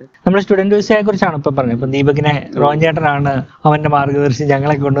വരാനായിട്ട്. നമ്മുടെ സ്റ്റുഡന്റ് വിസയെ കുറിച്ചാണ് ഇപ്പൊ പറഞ്ഞത്. ഇപ്പൊ ദീപകിനെ റോഞ്ചേട്ടനാണ് അവന്റെ മാർഗദർശി,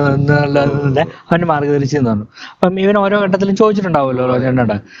 ഞങ്ങളെ കൊണ്ടുവന്നുള്ളതിന്റെ അവന്റെ മാർഗദർശി എന്ന് പറഞ്ഞു. അപ്പം ഇവൻ ഓരോ ഘട്ടത്തിലും ചോദിച്ചിട്ടുണ്ടാവുമല്ലോ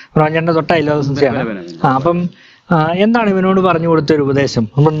റോഞ്ചേട്ടനോട്. റോഞ്ചേട്ടന്റെ തൊട്ടല്ലോ അപ്പം എന്താണ് ഇവനോട് പറഞ്ഞു കൊടുത്തൊരു ഉപദേശം?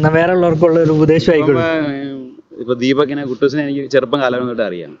 വേറെ ഉള്ളവർക്കുള്ള ഒരു ഉപദേശം ആയിക്കോട്ടെ. ഇപ്പൊ ദീപകിനെ, കുട്ടൂസിനെ എനിക്ക് ചെറുപ്പം കാലം തൊട്ടേ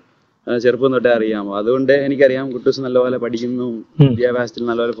അറിയാം. ചെറുപ്പം തൊട്ടേ അറിയാമോ? അതുകൊണ്ട് എനിക്കറിയാം കുട്ടൂസ് നല്ലപോലെ പഠിക്കുന്നു, വിദ്യാഭ്യാസത്തിൽ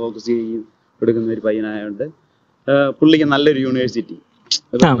നല്ലപോലെ ഫോക്കസ് ചെയ്യും എടുക്കുന്ന ഒരു പയ്യനായതുകൊണ്ട് പുള്ളിക്ക് നല്ലൊരു യൂണിവേഴ്സിറ്റി,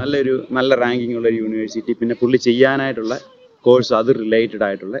 നല്ല റാങ്കിങ് ഉള്ള ഒരു യൂണിവേഴ്സിറ്റി, പിന്നെ പുള്ളി ചെയ്യാനായിട്ടുള്ള കോഴ്സ്, അത് റിലേറ്റഡ്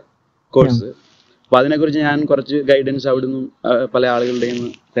ആയിട്ടുള്ള കോഴ്സ്. അപ്പൊ അതിനെക്കുറിച്ച് ഞാൻ കുറച്ച് ഗൈഡൻസ് അവിടുന്ന് പല ആളുകളുടെയും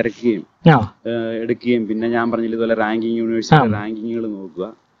തിരക്കുകയും എടുക്കുകയും, പിന്നെ ഞാൻ പറഞ്ഞില്ല ഇതുപോലെ റാങ്കിങ്, യൂണിവേഴ്സിറ്റി റാങ്കിങ്ങുകൾ നോക്കുക.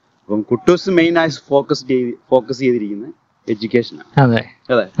 അപ്പം കുട്ടൂസ് മെയിൻ ആയി ഫോക്കസ് ചെയ്തിരിക്കുന്നത് എഡ്യൂക്കേഷനാണ്.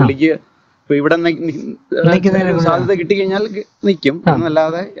 അതെ, പുള്ളിക്ക് ഇപ്പൊ ഇവിടെ സാധ്യത കിട്ടിക്കഴിഞ്ഞാൽ നിൽക്കും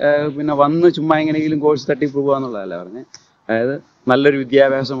എന്നല്ലാതെ പിന്നെ വന്ന് ചുമ്മാ എങ്ങനെയെങ്കിലും കോഴ്സ് തട്ടി പോകാന്നുള്ളതല്ല പറഞ്ഞത്. അതായത് നല്ലൊരു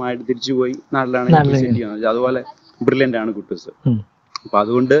വിദ്യാഭ്യാസമായിട്ട് തിരിച്ചുപോയി നാട്ടിലാണ് സെറ്റ് ചെയ്യുന്നത്. അതുപോലെ ബ്രില്യൻ്റ് ആണ് കുട്ടൂസ്. അപ്പൊ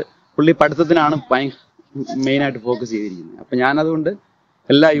അതുകൊണ്ട് പുള്ളി പഠിത്തത്തിനാണ് മെയിനായിട്ട് ഫോക്കസ് ചെയ്തിരിക്കുന്നത്. അപ്പൊ ഞാനതുകൊണ്ട്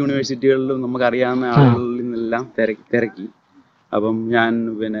എല്ലാ യൂണിവേഴ്സിറ്റികളിലും നമുക്കറിയാവുന്ന ആളുകളിൽ നിന്നെല്ലാം തിരക്കി. അപ്പം ഞാൻ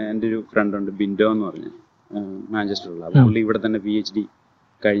പിന്നെ എൻ്റെ ഒരു ഫ്രണ്ട് ഉണ്ട്, ബിൻഡോ എന്ന് പറഞ്ഞ്, മാഞ്ചസ്റ്ററിലുള്ള. അപ്പം പുള്ളി ഇവിടെ തന്നെ PhD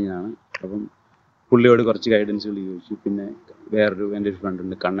കഴിഞ്ഞതാണ്. അപ്പം പുള്ളിയോട് കുറച്ച് ഗൈഡൻസുകൾ ചോദിച്ചു. പിന്നെ വേറൊരു എൻ്റെ ഒരു ഫ്രണ്ട്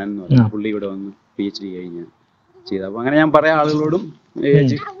ഉണ്ട്, കണ്ണൻ എന്ന് പറഞ്ഞാൽ, പുള്ളി ഇവിടെ വന്ന് PhD കഴിഞ്ഞ് ചെയ്തു. അപ്പോൾ അങ്ങനെ ഞാൻ പറയാം ആളുകളോടും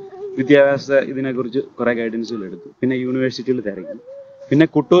വിദ്യാഭ്യാസ ഇതിനെക്കുറിച്ച് കുറേ ഗൈഡൻസുകൾ എടുത്തു. പിന്നെ യൂണിവേഴ്സിറ്റികൾ തിരക്കി. പിന്നെ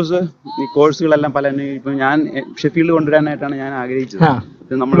കുട്ടൂസ് ഈ കോഴ്സുകളെല്ലാം പല, ഇപ്പം ഞാൻ ഷെഫീൽഡ് കൊണ്ടുവരാനായിട്ടാണ് ഞാൻ ആഗ്രഹിച്ചത്.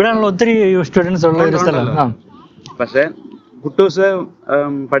 ഒത്തിരി സ്റ്റുഡൻസ് ഉള്ള ഒരു സ്ഥലം. പക്ഷേ കുട്ടൂസ്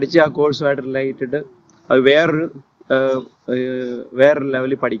പഠിച്ച ആ കോഴ്സുമായിട്ട് റിലേറ്റഡ് അത് വേറൊരു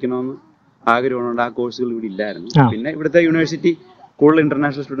ലെവലിൽ പഠിക്കണമെന്ന് ആഗ്രഹമുണ്ട്. ആ കോഴ്സുകൾ ഇവിടെ ഇല്ലായിരുന്നു. പിന്നെ ഇവിടുത്തെ യൂണിവേഴ്സിറ്റി കൂടുതൽ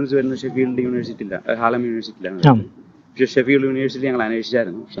ഇന്റർനാഷണൽ സ്റ്റുഡൻസ് വരുന്നത് ഷെഫീൽഡ് യൂണിവേഴ്സിറ്റി ഇല്ല, ഹാലം യൂണിവേഴ്സിറ്റിയിലാണ്. പക്ഷേ ഷെഫീൽഡ് യൂണിവേഴ്സിറ്റി ഞങ്ങൾ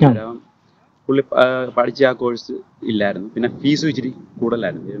അന്വേഷിച്ചായിരുന്നു. പക്ഷെ പുള്ളി പഠിച്ച ആ കോഴ്സ് ഇല്ലായിരുന്നു. പിന്നെ ഫീസ് ഇച്ചിരി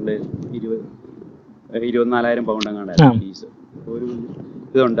കൂടുതലായിരുന്നു. 24,000 പൗണ്ട് അങ്ങാണ്ടായിരുന്നു ഫീസ്. ഒരു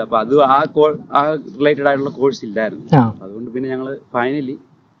ഇതുണ്ട്. അപ്പൊ അത് ആ റിലേറ്റഡ് ആയിട്ടുള്ള കോഴ്സ് ഇല്ലായിരുന്നു. അതുകൊണ്ട് പിന്നെ ഞങ്ങൾ ഫൈനലി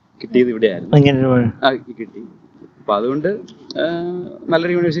കിട്ടിയത് ഇവിടെയായിരുന്നു. കിട്ടി. അപ്പൊ അതുകൊണ്ട്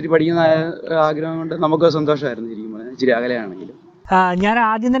നല്ലൊരു യൂണിവേഴ്സിറ്റി പഠിക്കുന്ന ആഗ്രഹം കൊണ്ട് നമുക്ക് സന്തോഷമായിരുന്നു ശരിക്കും പറഞ്ഞാൽ, ഇച്ചിരി അകലെയാണെങ്കിലും. ഞാൻ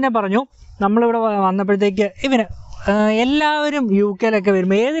ആദ്യം തന്നെ പറഞ്ഞു, നമ്മളിവിടെ വന്നപ്പോഴത്തേക്ക് ഇവന് എല്ലാവരും UK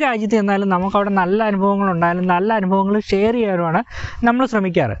വരുമ്പോൾ ഏത് രാജ്യത്ത് ചെന്നാലും നമുക്കവിടെ നല്ല അനുഭവങ്ങളുണ്ടായാലും നല്ല അനുഭവങ്ങൾ ഷെയർ ചെയ്യാനുമാണ് നമ്മൾ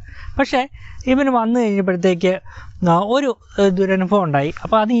ശ്രമിക്കാറ്. പക്ഷേ ഇവന് വന്നു കഴിഞ്ഞപ്പോഴത്തേക്ക് ഒരു ദുരനുഭവം ഉണ്ടായി.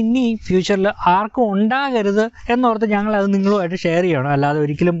 അപ്പോൾ അത് ഇനി ഫ്യൂച്ചറിൽ ആർക്കും ഉണ്ടാകരുത് എന്നോർത്ത് ഞങ്ങളത് നിങ്ങളുമായിട്ട് ഷെയർ ചെയ്യണം. അല്ലാതെ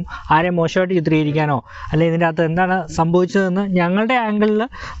ഒരിക്കലും ആരെയും മോശമായിട്ട് ചിത്രീകരിക്കാനോ അല്ലെങ്കിൽ ഇതിൻ്റെ അകത്ത് എന്താണ് സംഭവിച്ചതെന്ന് ഞങ്ങളുടെ ആംഗിളിൽ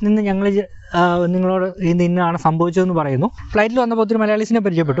നിന്ന് ഞങ്ങൾ നിങ്ങളോട് ഇന്നാണ് സംഭവിച്ചതെന്ന് പറയുന്നു. ഫ്ലൈറ്റിൽ വന്നപ്പോൾ ഒത്തിരി മലയാളീസിനെ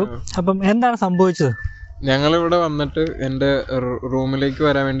പരിചയപ്പെട്ടു. അപ്പം എന്താണ് സംഭവിച്ചത്? ഞങ്ങളിവിടെ വന്നിട്ട് എൻ്റെ റൂമിലേക്ക്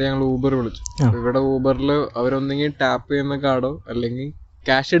വരാൻ വേണ്ടി ഞങ്ങൾ ഊബർ വിളിച്ചു. ഇവിടെ ഊബറിൽ അവരൊന്നെങ്കിൽ ടാപ്പ് ചെയ്യുന്ന കാർഡോ അല്ലെങ്കിൽ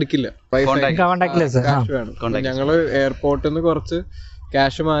ക്യാഷ് എടുക്കില്ല, ക്യാഷ് വേണം. ഞങ്ങള് എയർപോർട്ടിൽ നിന്ന് കുറച്ച്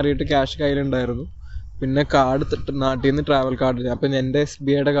ക്യാഷ് മാറിയിട്ട് ക്യാഷ് കയ്യിലുണ്ടായിരുന്നു. പിന്നെ കാർഡ് നാട്ടിൽ നിന്ന് ട്രാവൽ കാർഡ്, അപ്പം എൻ്റെ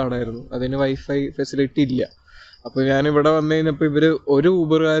SBIയുടെ കാർഡായിരുന്നു, അതിന് വൈഫൈ ഫെസിലിറ്റി ഇല്ല. അപ്പോൾ ഞാൻ ഇവിടെ വന്നു കഴിഞ്ഞപ്പോൾ ഇവര് ഒരു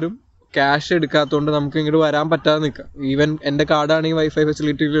ഊബറുകാരും ക്യാഷ് എടുക്കാത്തതുകൊണ്ട് നമുക്ക് ഇങ്ങോട്ട് വരാൻ പറ്റാതെ നിൽക്കാം. ഈവൻ എൻ്റെ കാർഡാണെങ്കിൽ വൈഫൈ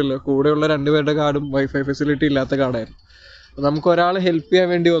ഫെസിലിറ്റി ഇല്ലല്ലോ, കൂടെയുള്ള 2 പേരുടെ കാർഡും വൈഫൈ ഫെസിലിറ്റി ഇല്ലാത്ത കാർഡായിരുന്നു. നമുക്ക് ഒരാൾ ഹെൽപ്പ് ചെയ്യാൻ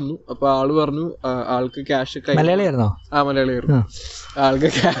വേണ്ടി വന്നു. അപ്പൊ ആള് പറഞ്ഞു ആൾക്ക് ക്യാഷ് മലയാളിയായിരുന്നോ? മലയാളിയായിരുന്നു.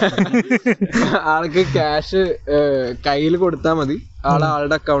 ആൾക്ക് ക്യാഷ് കയ്യിൽ കൊടുത്താൽ മതി,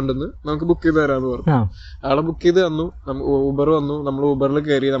 ആളുടെ അക്കൗണ്ടിൽ നിന്ന് നമുക്ക് ബുക്ക് ചെയ്ത് തരാന്ന് പറഞ്ഞു. ആളെ ബുക്ക് ചെയ്ത് തന്നു. ഊബർ വന്നു, നമ്മൾ ഊബറിൽ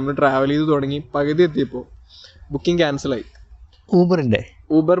കയറി, നമ്മൾ ട്രാവൽ ചെയ്ത് തുടങ്ങി. പകുതി എത്തിയപ്പോ ബുക്കിംഗ് ക്യാൻസൽ ആയി.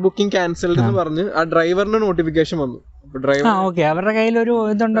 ഊബർ ബുക്കിംഗ് ക്യാൻസൽഡ് എന്ന് പറഞ്ഞ് ആ ഡ്രൈവറിന് നോട്ടിഫിക്കേഷൻ വന്നു. അവരുടെ കയ്യിൽ ഒരു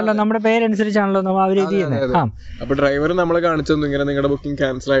ഇതുണ്ടല്ലോ, നമ്മുടെ പേരനുസരിച്ചാണല്ലോ അവര് ചെയ്യുന്നത്. അപ്പൊ ഡ്രൈവർ നമ്മളെ കാണിച്ചു തന്നു, ഇങ്ങനെ നിങ്ങളുടെ ബുക്കിംഗ്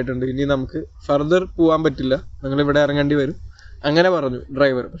ക്യാൻസൽ ആയിട്ടുണ്ട്, ഇനി നമുക്ക് ഫർദർ പോവാൻ പറ്റില്ല, നിങ്ങൾ ഇവിടെ ഇറങ്ങേണ്ടി വരും, അങ്ങനെ പറഞ്ഞു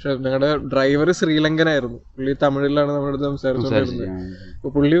ഡ്രൈവർ. പക്ഷെ ഞങ്ങളുടെ ഡ്രൈവർ ശ്രീലങ്കനായിരുന്നു, പുള്ളി തമിഴിലാണ് നമ്മുടെ അടുത്ത് സംസാരിച്ചുകൊണ്ടിരുന്നത്.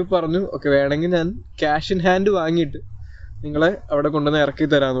 അപ്പൊ പുള്ളി പറഞ്ഞു ഓക്കെ, വേണമെങ്കിൽ ഞാൻ ക്യാഷ് ഇൻ ഹാൻഡ് വാങ്ങിയിട്ട് നിങ്ങളെ അവിടെ കൊണ്ടുവന്ന് ഇറക്കി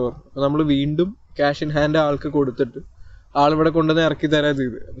തരാന്ന് പറഞ്ഞു. അപ്പൊ നമ്മൾ വീണ്ടും ക്യാഷ് ഇൻ ഹാൻഡ് ആൾക്ക് കൊടുത്തിട്ട് ആളിവിടെ കൊണ്ടുവന്ന് ഇറക്കി തരാ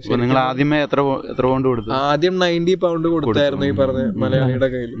ചെയ്ത്. ആദ്യം 90 പൗണ്ട് കൊടുത്തായിരുന്നു ഈ പറഞ്ഞ മലയാളിയുടെ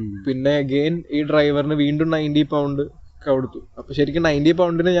കയ്യിൽ. പിന്നെ അഗെയിൻ ഈ ഡ്രൈവറിന് വീണ്ടും 90 പൗണ്ട് കൊടുത്തു. അപ്പൊ ശരിക്കും 90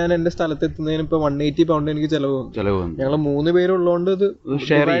 പൗണ്ടിന് ഞാൻ എന്റെ സ്ഥലത്ത് എത്തുന്നതിന് ഇപ്പൊ 180 പൗണ്ട് എനിക്ക് ചെലവ് വന്നു. ഞങ്ങള് 3 പേരുള്ളതുകൊണ്ട് ഇത്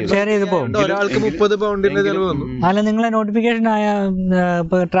ഒരാൾക്ക് 30 പൗണ്ടിന്റെ ചെലവ് വന്നു. അല്ല, നിങ്ങളെ നോട്ടിഫിക്കേഷൻ ആയ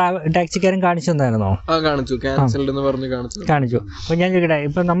ടാക്സിക്കാരൻ കാണിച്ചു തന്നായിരുന്നോ? കാണിച്ചു, ക്യാൻസൽഡ് എന്ന് പറഞ്ഞ് കാണിച്ചു. അപ്പൊ ഞാൻ ചോദിക്കട്ടെ,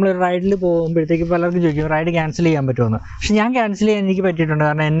 ഇപ്പൊ നമ്മളൊരു റൈഡിൽ പോകുമ്പോഴത്തേക്ക് പലർക്കും ചോദിക്കും റൈഡ് ക്യാൻസൽ ചെയ്യാൻ പറ്റുമെന്ന്. പക്ഷെ ഞാൻ ക്യാൻസൽ ചെയ്യാൻ എനിക്ക് പറ്റിയിട്ടുണ്ട്.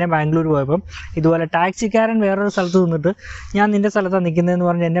 കാരണം എന്നെ ബാംഗ്ലൂർ പോയപ്പം ഇതുപോലെ ടാക്സിക്കാരൻ വേറൊരു സ്ഥലത്ത് നിന്നിട്ട് ഞാൻ നിന്റെ സ്ഥലത്താണ് നിൽക്കുന്നതെന്ന്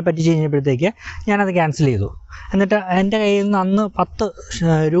പറഞ്ഞ് എന്നെ പറ്റിച്ച് കഴിഞ്ഞപ്പോഴത്തേക്ക് ഞാനത് ക്യാൻസൽ ചെയ്തു. എന്നിട്ട് എൻ്റെ കയ്യിൽ നിന്ന് അന്ന് 10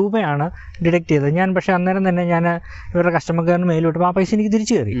 രൂപയാണ് ഡിഡക്റ്റ് ചെയ്തത്. ഞാൻ പക്ഷേ അന്നേരം തന്നെ ഞാൻ ഇവരുടെ കസ്റ്റമർ കെയറിന് മെയിൽ വിട്ടപ്പോൾ ആ പൈസ എനിക്ക്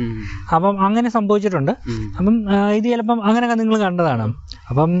തിരിച്ചു കയറി. അപ്പം അങ്ങനെ സംഭവിച്ചിട്ടുണ്ട്. അപ്പം ഇത് ചിലപ്പം അങ്ങനെയൊക്കെ നിങ്ങൾ കണ്ടതാണ്.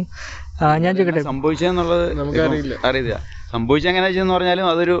 അപ്പം ഞാൻ ചോദിക്കട്ടെ, സംഭവിച്ചെന്നുള്ളത് നമുക്കറിയില്ല. സംഭവിച്ചെങ്ങനെയാണെന്ന് പറഞ്ഞാലും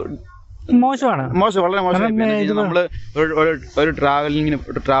അതൊരു മോശമാണ്, വളരെ മോശം. നമ്മള് ഒരു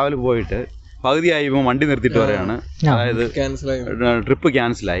ട്രാവൽ പോയിട്ട് പകുതിയായപ്പോൾ വണ്ടി നിർത്തിയിട്ട് പറയാണ്, അതായത് ട്രിപ്പ്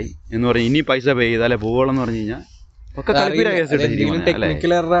ക്യാൻസലായി എന്ന് പറഞ്ഞ് ഇനി പൈസ പേ ചെയ്താലേ പോവുള്ളൂ എന്ന് പറഞ്ഞു കഴിഞ്ഞാൽ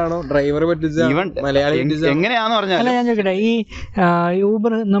എങ്ങനെയാന്ന് പറഞ്ഞാൽ. ഞാൻ ചോദിക്കട്ടെ, ഈ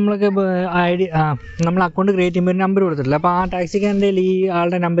ഊബർ നമ്മളൊക്കെ നമ്മൾ അക്കൗണ്ട് ക്രിയേറ്റ് ചെയ്യുമ്പോൾ നമ്പർ കൊടുത്തിട്ടില്ല. അപ്പൊ ആ ടാക്സിക്കാരൻ്റെ ഈ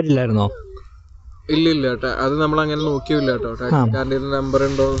ആളുടെ നമ്പർ ഇല്ലായിരുന്നോ? ഇല്ല കേട്ടോ, അത് നമ്മൾ അങ്ങനെ നോക്കിയില്ല കേട്ടോ. ടാക്സിക്കാരൻ്റെ നമ്പർ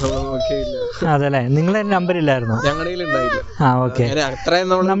ഉണ്ടോ നോക്കിയില്ല. അതല്ലേ, നിങ്ങളുടെ നമ്പർ ഇല്ലായിരുന്നോ? ഞങ്ങളുടെ ഉണ്ടായില്ല.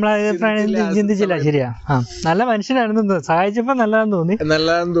 നമ്മൾ ചിന്തിച്ചില്ല. ശരിയാ, നല്ല മനുഷ്യനായിരുന്നു, സഹായിച്ചപ്പോ നല്ലതാന്ന്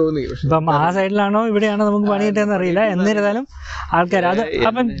തോന്നി. ഇപ്പം ആ സൈഡിലാണോ ഇവിടെയാണോ നമുക്ക് പണി കിട്ടിയെന്ന് അറിയില്ല. എന്നിരുന്നാലും ആൾക്കാർ അത്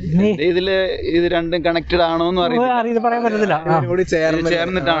അപ്പം ഇത് രണ്ടും കണക്റ്റഡ് ആണോ എന്ന് പറയാൻ പറ്റത്തില്ല,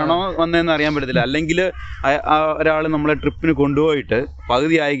 ചേർന്നിട്ടാണോ വന്നതെന്ന് അറിയാൻ പറ്റത്തില്ല. അല്ലെങ്കിൽ ഒരാൾ നമ്മളെ ട്രിപ്പിന് കൊണ്ടുപോയിട്ട്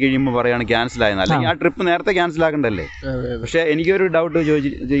പകുതി ആയി കഴിയുമ്പോൾ പറയാണ് ക്യാൻസൽ ആയെന്ന്. അല്ലെങ്കിൽ ആ ട്രിപ്പ് നേരത്തെ ക്യാൻസൽ ആക്കണ്ടല്ലേ. പക്ഷെ എനിക്കൊരു ഡൗട്ട്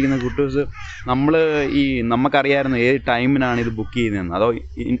ചോദിക്കുന്ന കുട്ടൂസ്, നമുക്കറിയായിരുന്നു ഏത് ടൈമിനാണ് ഇത് ബുക്ക് ചെയ്യുന്നതെന്ന്, അതോ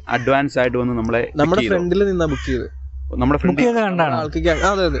അഡ്വാൻസ് ആയിട്ട് വന്ന് നമ്മുടെ ഫ്രണ്ടിൽ നിന്നാ ബുക്ക് ചെയ്ത് നമ്മുടെ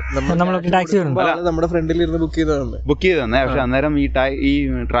ഫ്രണ്ടിൽ ഇരുന്ന് ബുക്ക് ചെയ്ത് തന്നെ. പക്ഷെ അന്നേരം ഈ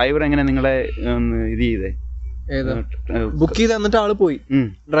ഡ്രൈവർ എങ്ങനെ നിങ്ങളെ ഇത് ചെയ്തേ? ബുക്ക് ചെയ്ത് തന്നിട്ട് ആള് പോയി,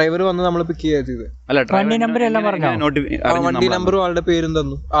 ഡ്രൈവർ വന്ന് നമ്മളെ പിക്ക് ചെയ്യാ ചെയ്ത്. വണ്ടി നമ്പർ എല്ലാം പറഞ്ഞു. വണ്ടി നമ്പറും ആളുടെ പേരും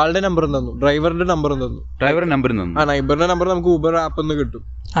തന്നു, ആളുടെ നമ്പറും തന്നു, ഡ്രൈവറുടെ നമ്പറും തന്നു. നൈബറിന്റെ നമ്പർ നമുക്ക് ഊബർ ആപ്പ് നിന്ന് കിട്ടും.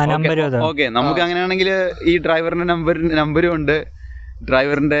 ഓക്കെ, നമുക്ക് അങ്ങനെയാണെങ്കിൽ ഈ ഡ്രൈവറിന്റെ നമ്പരും ഉണ്ട്,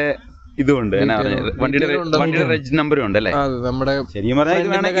 ഡ്രൈവറിന്റെ ഇതുണ്ട്, വണ്ടിയുടെ റെജ് നമ്പരും ഉണ്ട് അല്ലേ? ശരിക്കും പറഞ്ഞാൽ ഇത്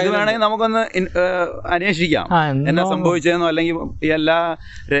വേണമെങ്കിൽ നമുക്കൊന്ന് അന്വേഷിക്കാം എന്നാ സംഭവിച്ചതെന്നോ, അല്ലെങ്കിൽ എല്ലാ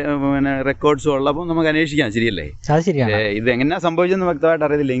റെക്കോർഡ്സും ഉള്ളപ്പോൾ നമുക്ക് അന്വേഷിക്കാം. ശരിയല്ലേ? ഇത് എങ്ങനെയാ സംഭവിച്ചെന്ന് വ്യക്തമായിട്ട്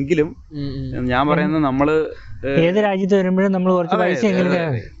അറിയത്തില്ല. എങ്കിലും ഞാൻ പറയുന്നത് നമ്മള് ഏത് രാജ്യത്ത് വരുമ്പോഴും നമ്മൾ കുറച്ച് പൈസ,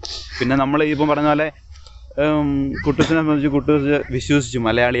 പിന്നെ നമ്മൾ ഇപ്പം പറഞ്ഞ പോലെ കുട്ടൂസിനെ സംബന്ധിച്ച് കുട്ടൂസ് വിശ്വസിച്ചു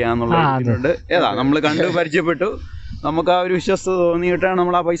മലയാളിയാന്നുള്ളത്. ഏതാ നമ്മൾ കണ്ടു പരിചയപ്പെട്ടു, നമുക്ക് ആ ഒരു വിശ്വസ്ത തോന്നിയിട്ടാണ്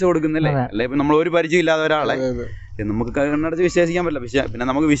നമ്മൾ ആ പൈസ കൊടുക്കുന്നില്ലേ. അല്ലെ ഇപ്പൊ നമ്മൾ ഒരു പരിചയം ഇല്ലാതെ ഒരാളെ നമുക്ക് കണ്ണടച്ച് വിശ്വസിക്കാൻ പറ്റില്ല. പിന്നെ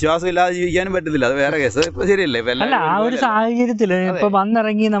നമുക്ക് വിശ്വാസം ഇല്ലാതെ ജീവിക്കാനും പറ്റത്തില്ല, അത് വേറെ കേസ്. ഇപ്പൊ ശരിയല്ലേ? അല്ല, ആ ഒരു സാഹചര്യത്തില് ഇപ്പൊ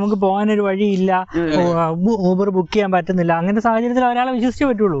വന്നിറങ്ങി നമുക്ക് പോകാനൊരു വഴിയില്ല, ഊബർ ബുക്ക് ചെയ്യാൻ പറ്റുന്നില്ല, അങ്ങനത്തെ സാഹചര്യത്തിൽ ഒരാളെ വിശ്വസിച്ചേ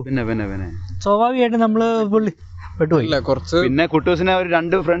പറ്റുള്ളൂ. പിന്നെ സ്വാഭാവികമായിട്ടും നമ്മള് പെട്ടുപോയി. പിന്നെ കുട്ടൂസിനെ ഒരു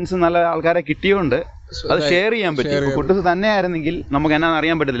 2 ഫ്രണ്ട്സ് നല്ല ആൾക്കാരെ കിട്ടിയോണ്ട് അത് ഷെയർ ചെയ്യാൻ പറ്റും. കുട്ടൂസ് തന്നെ ആയിരുന്നെങ്കിൽ നമുക്ക് എന്നാ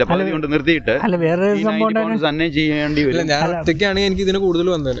അറിയാൻ പറ്റത്തില്ല, പകുതി കൊണ്ട് നിർത്തിയിട്ട് തന്നെ ചെയ്യേണ്ടി വരും. ഞാൻ ഒറ്റയ്ക്കാണെങ്കിൽ എനിക്ക് ഇതിന് കൂടുതൽ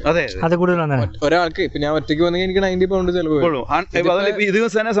വന്നത്. അതെ, കൂടുതൽ വന്നത് ഒരാൾക്ക്. ഇപ്പൊ ഞാൻ ഒറ്റയ്ക്ക് വന്നെങ്കിൽ എനിക്ക് 90 പൗണ്ട് ചെലവ് ഇത്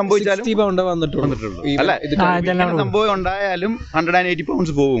തന്നെ സംഭവിച്ചാലും 60 പൗണ്ട് വന്നിട്ടുള്ളൂ. സംഭവം ഉണ്ടായാലും 180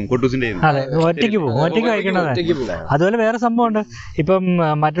 പൗണ്ട്സ് പോകും കുട്ടൂസിന്റെ. ഒറ്റയ്ക്ക് പോകും, ഒറ്റയ്ക്ക് വായിക്കണത്. അതുപോലെ വേറെ സംഭവം ഉണ്ട്. ഇപ്പം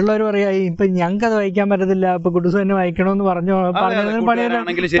മറ്റുള്ളവർ പറയാ ഇപ്പൊ ഞങ്ങൾക്ക് അത് വായിക്കാൻ പറ്റത്തില്ല, ഇപ്പൊ കുട്ടൂസ് തന്നെ വായിക്കണമെന്ന് പറഞ്ഞു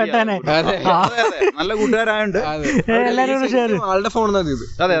പെട്ടാനെ. നല്ല കൂട്ടുകാരായോണ്ട് ആളുടെ ഫോൺ.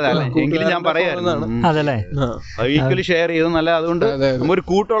 അതെ എങ്കിലും ഞാൻ പറയാം ഈക്വലി ഷെയർ ചെയ്ത് നല്ല. അതുകൊണ്ട് ഒരു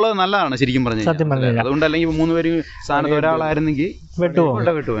കൂട്ടുള്ളത് നല്ലതാണ് ശരിക്കും പറഞ്ഞു. അതുകൊണ്ട് അല്ലെങ്കിൽ 3 പേര് സ്ഥാനത്ത് ഒരാളായിരുന്നെങ്കിൽ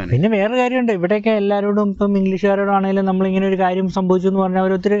വിട്ടുപോകാൻ. പിന്നെ വേറെ കാര്യമുണ്ട്, ഇവിടെയൊക്കെ എല്ലാവരോടും ഇപ്പം ഇംഗ്ലീഷുകാരോടാണെങ്കിലും നമ്മളിങ്ങനെ ഒരു കാര്യം സംഭവിച്ചു എന്ന് പറഞ്ഞാൽ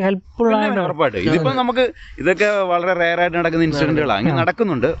അവരൊത്തിരി ഹെൽപ്ഫുൾ ആണ്. ഉറപ്പായിട്ട് ഇതിപ്പോ നമുക്ക് ഇതൊക്കെ വളരെ റെയർ ആയിട്ട് നടക്കുന്ന ഇൻസിഡന്റുകളാണ്. അങ്ങനെ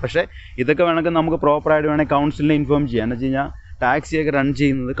നടക്കുന്നുണ്ട്. പക്ഷെ ഇതൊക്കെ വേണമെങ്കിൽ നമുക്ക് പ്രോപ്പറായിട്ട് വേണമെങ്കിൽ കൗൺസിലിനെ ഇൻഫോം ചെയ്യാൻ. എന്ന് വെച്ച് കഴിഞ്ഞാൽ ടാക്സിയൊക്കെ റൺ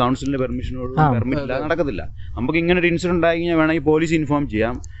ചെയ്യുന്നത് കൗൺസിലിന്റെ പെർമിഷനോട് പെർമിറ്റ് ഇല്ലാതെ നടക്കത്തില്ല. നമുക്ക് ഇങ്ങനെ ഒരു ഇൻസിഡന്റ് ആയി കഴിഞ്ഞാൽ വേണമെങ്കിൽ പോലീസ് ഇൻഫോം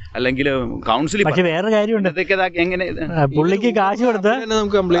ചെയ്യാം, അല്ലെങ്കിൽ കൗൺസിൽ. പക്ഷെ വേറെ കാര്യമുണ്ട്, എങ്ങനെ പുള്ളിക്ക് കാശ് കൊടുത്ത്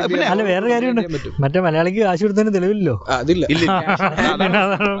അല്ല വേറെ കാര്യമുണ്ട്, മറ്റേ മലയാളിക്ക് കാശ് കൊടുത്തതിന് തെളിവില്ലല്ലോ.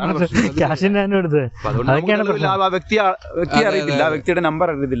 ക്യാഷിന്റെ എടുത്ത് വ്യക്തി അറിയത്തില്ല, വ്യക്തിയുടെ നമ്പർ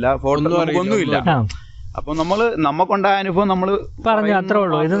അറിയത്തില്ല, ഫോട്ടോ ഒന്നുമില്ല. അപ്പൊ നമുക്കുണ്ടായ അനുഭവം നമ്മൾ പറഞ്ഞു, അത്രേ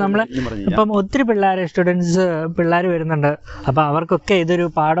ഉള്ളൂ. ഇത് നമ്മള് ഇപ്പം ഒത്തിരി പിള്ളേർ വരുന്നുണ്ട്. അപ്പൊ അവർക്കൊക്കെ ഇതൊരു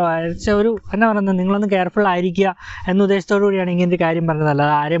പാഠമാഴ്ച ഒരു എന്നാ പറയുന്നത്, നിങ്ങളൊന്ന് കെയർഫുൾ ആയിരിക്കുക എന്ന ഉദ്ദേശത്തോടു കൂടിയാണ് ഇങ്ങനെ ഒരു കാര്യം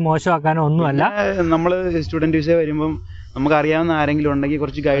പറഞ്ഞതല്ല, ആരെയും മോശമാക്കാനോ ഒന്നുമല്ല. നമ്മള് സ്റ്റുഡന്റ് വിസ വരുമ്പം നമുക്ക് അറിയാവുന്ന ആരെങ്കിലും ഉണ്ടെങ്കിൽ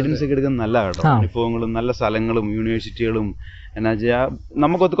കുറച്ച് ഗൈഡൻസ് ഒക്കെ എടുക്കുന്നത് നല്ല കേട്ടോ. അനുഭവങ്ങളും നല്ല സ്ഥലങ്ങളും യൂണിവേഴ്സിറ്റികളും എന്നാ വെച്ചാൽ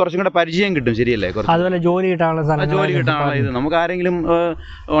നമുക്ക് കുറച്ചും കൂടെ പരിചയം കിട്ടും. ശരിയല്ലേ? അതുപോലെ ജോലി കിട്ടാനുള്ള ഇത് നമുക്ക് ആരെങ്കിലും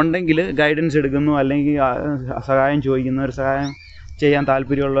ഉണ്ടെങ്കിൽ ഗൈഡൻസ് എടുക്കുന്നു, അല്ലെങ്കിൽ സഹായം ചോദിക്കുന്ന ഒരു സഹായം ചെയ്യാൻ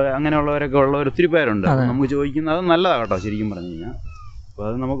താല്പര്യമുള്ള അങ്ങനെയുള്ളവരൊക്കെ ഉള്ളവർ ഒത്തിരി പേരുണ്ട്. നമുക്ക് ചോദിക്കുന്നത് അത് നല്ലതാണ് കേട്ടോ ശരിക്കും പറഞ്ഞു കഴിഞ്ഞാൽ. അപ്പൊ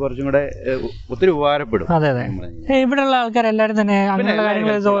അത് നമുക്ക് കുറച്ചും കൂടെ ഒത്തിരി ഉപകാരപ്പെടും. അതെ ഇവിടെയുള്ള ആൾക്കാരെല്ലാരും തന്നെ അങ്ങനെയുള്ള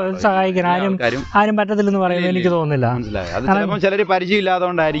കാര്യങ്ങൾ സഹായിക്കാൻ ആരും പറ്റത്തില്ലെന്ന് പറയുന്നത് എനിക്ക് തോന്നുന്നില്ല. മനസ്സിലായി. അത് ചിലപ്പോൾ ചിലർ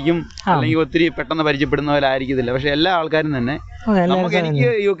പരിചയമില്ലാത്തതുകൊണ്ടായിരിക്കും, അല്ലെങ്കിൽ ഒത്തിരി പെട്ടെന്ന് പരിചയപ്പെടുന്നവരായിരിക്കത്തില്ല. പക്ഷെ എല്ലാ ആൾക്കാരും തന്നെ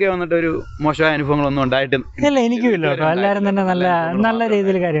എനിക്ക് UK വന്നിട്ട് ഒരു മോശമായ അനുഭവങ്ങളൊന്നും ഉണ്ടായിട്ടില്ല. എനിക്കും ഇല്ല കേട്ടോ. എല്ലാവരും തന്നെ നല്ല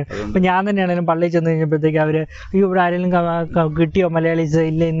രീതിയിൽ കാര്യം. ഇപ്പൊ ഞാൻ തന്നെയാണെങ്കിലും പള്ളിയിൽ ചെന്ന് കഴിഞ്ഞപ്പോഴത്തേക്ക് അവര് ഇവിടെ ആരെങ്കിലും കിട്ടിയോ മലയാളീസ്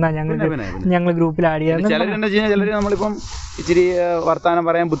ഇല്ല, ഇന്നാ ഞങ്ങൾ ഗ്രൂപ്പിൽ ആഡ് ചെയ്യാൻ. ചിലര് നമ്മളിപ്പം ഇച്ചിരി വർത്താനം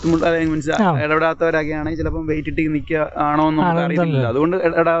പറയാൻ ബുദ്ധിമുട്ട് മീൻസ് ഇടപെടാത്തവരൊക്കെ ആണെങ്കിൽ ചിലപ്പം വെയിറ്റ് ഇട്ട് നിൽക്കുക ആണോ എന്ന് നമുക്ക് അറിയില്ല. അതുകൊണ്ട്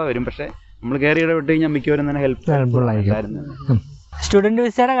ഇടപെടാതെ വരും. പക്ഷെ നമ്മൾ കയറി ഇടപെട്ട് കഴിഞ്ഞാൽ മിക്കവരും തന്നെ ഹെൽപ്ഫുൾ ആയിരിക്കും. സ്റ്റുഡൻറ്റ്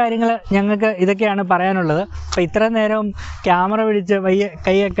വിസയുടെ കാര്യങ്ങൾ ഞങ്ങൾക്ക് ഇതൊക്കെയാണ് പറയാനുള്ളത്. അപ്പോൾ ഇത്രയും നേരം ക്യാമറ പിടിച്ച്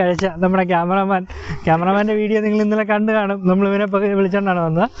കൈയൊക്കെ അഴിച്ച നമ്മുടെ ക്യാമറമാൻ്റെ വീഡിയോ നിങ്ങൾ ഇന്നലെ കണ്ടു കാണും. നമ്മളിവനെ വിളിച്ചുകൊണ്ടാണ്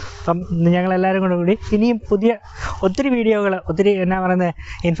വന്നത്. അപ്പം ഞങ്ങളെല്ലാവരും കൂടി ഇനിയും പുതിയ ഒത്തിരി വീഡിയോകൾ, ഒത്തിരി എന്നാ പറയുന്നത്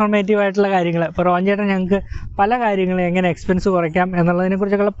ഇൻഫോർമേറ്റീവായിട്ടുള്ള കാര്യങ്ങൾ. ഇപ്പോൾ റോഞ്ചേട്ടൻ ഞങ്ങൾക്ക് പല കാര്യങ്ങളും എങ്ങനെ എക്സ്പെൻസ് കുറയ്ക്കാം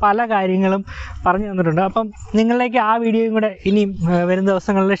എന്നുള്ളതിനെക്കുറിച്ചൊക്കെ പല കാര്യങ്ങളും പറഞ്ഞു തന്നിട്ടുണ്ട്. അപ്പം നിങ്ങളിലേക്ക് ആ വീഡിയോയും കൂടെ ഇനിയും വരും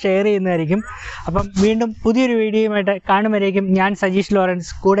ദിവസങ്ങളിൽ ഷെയർ ചെയ്യുന്നതായിരിക്കും. അപ്പം വീണ്ടും പുതിയൊരു വീഡിയോയുമായിട്ട് കാണുമ്പോഴേക്കും ഞാൻ സജീഷ്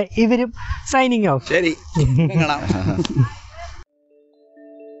ലോറൻസ്, കൂടെ ഇവരും സൈനിങ് ഓഫ്. ശരി.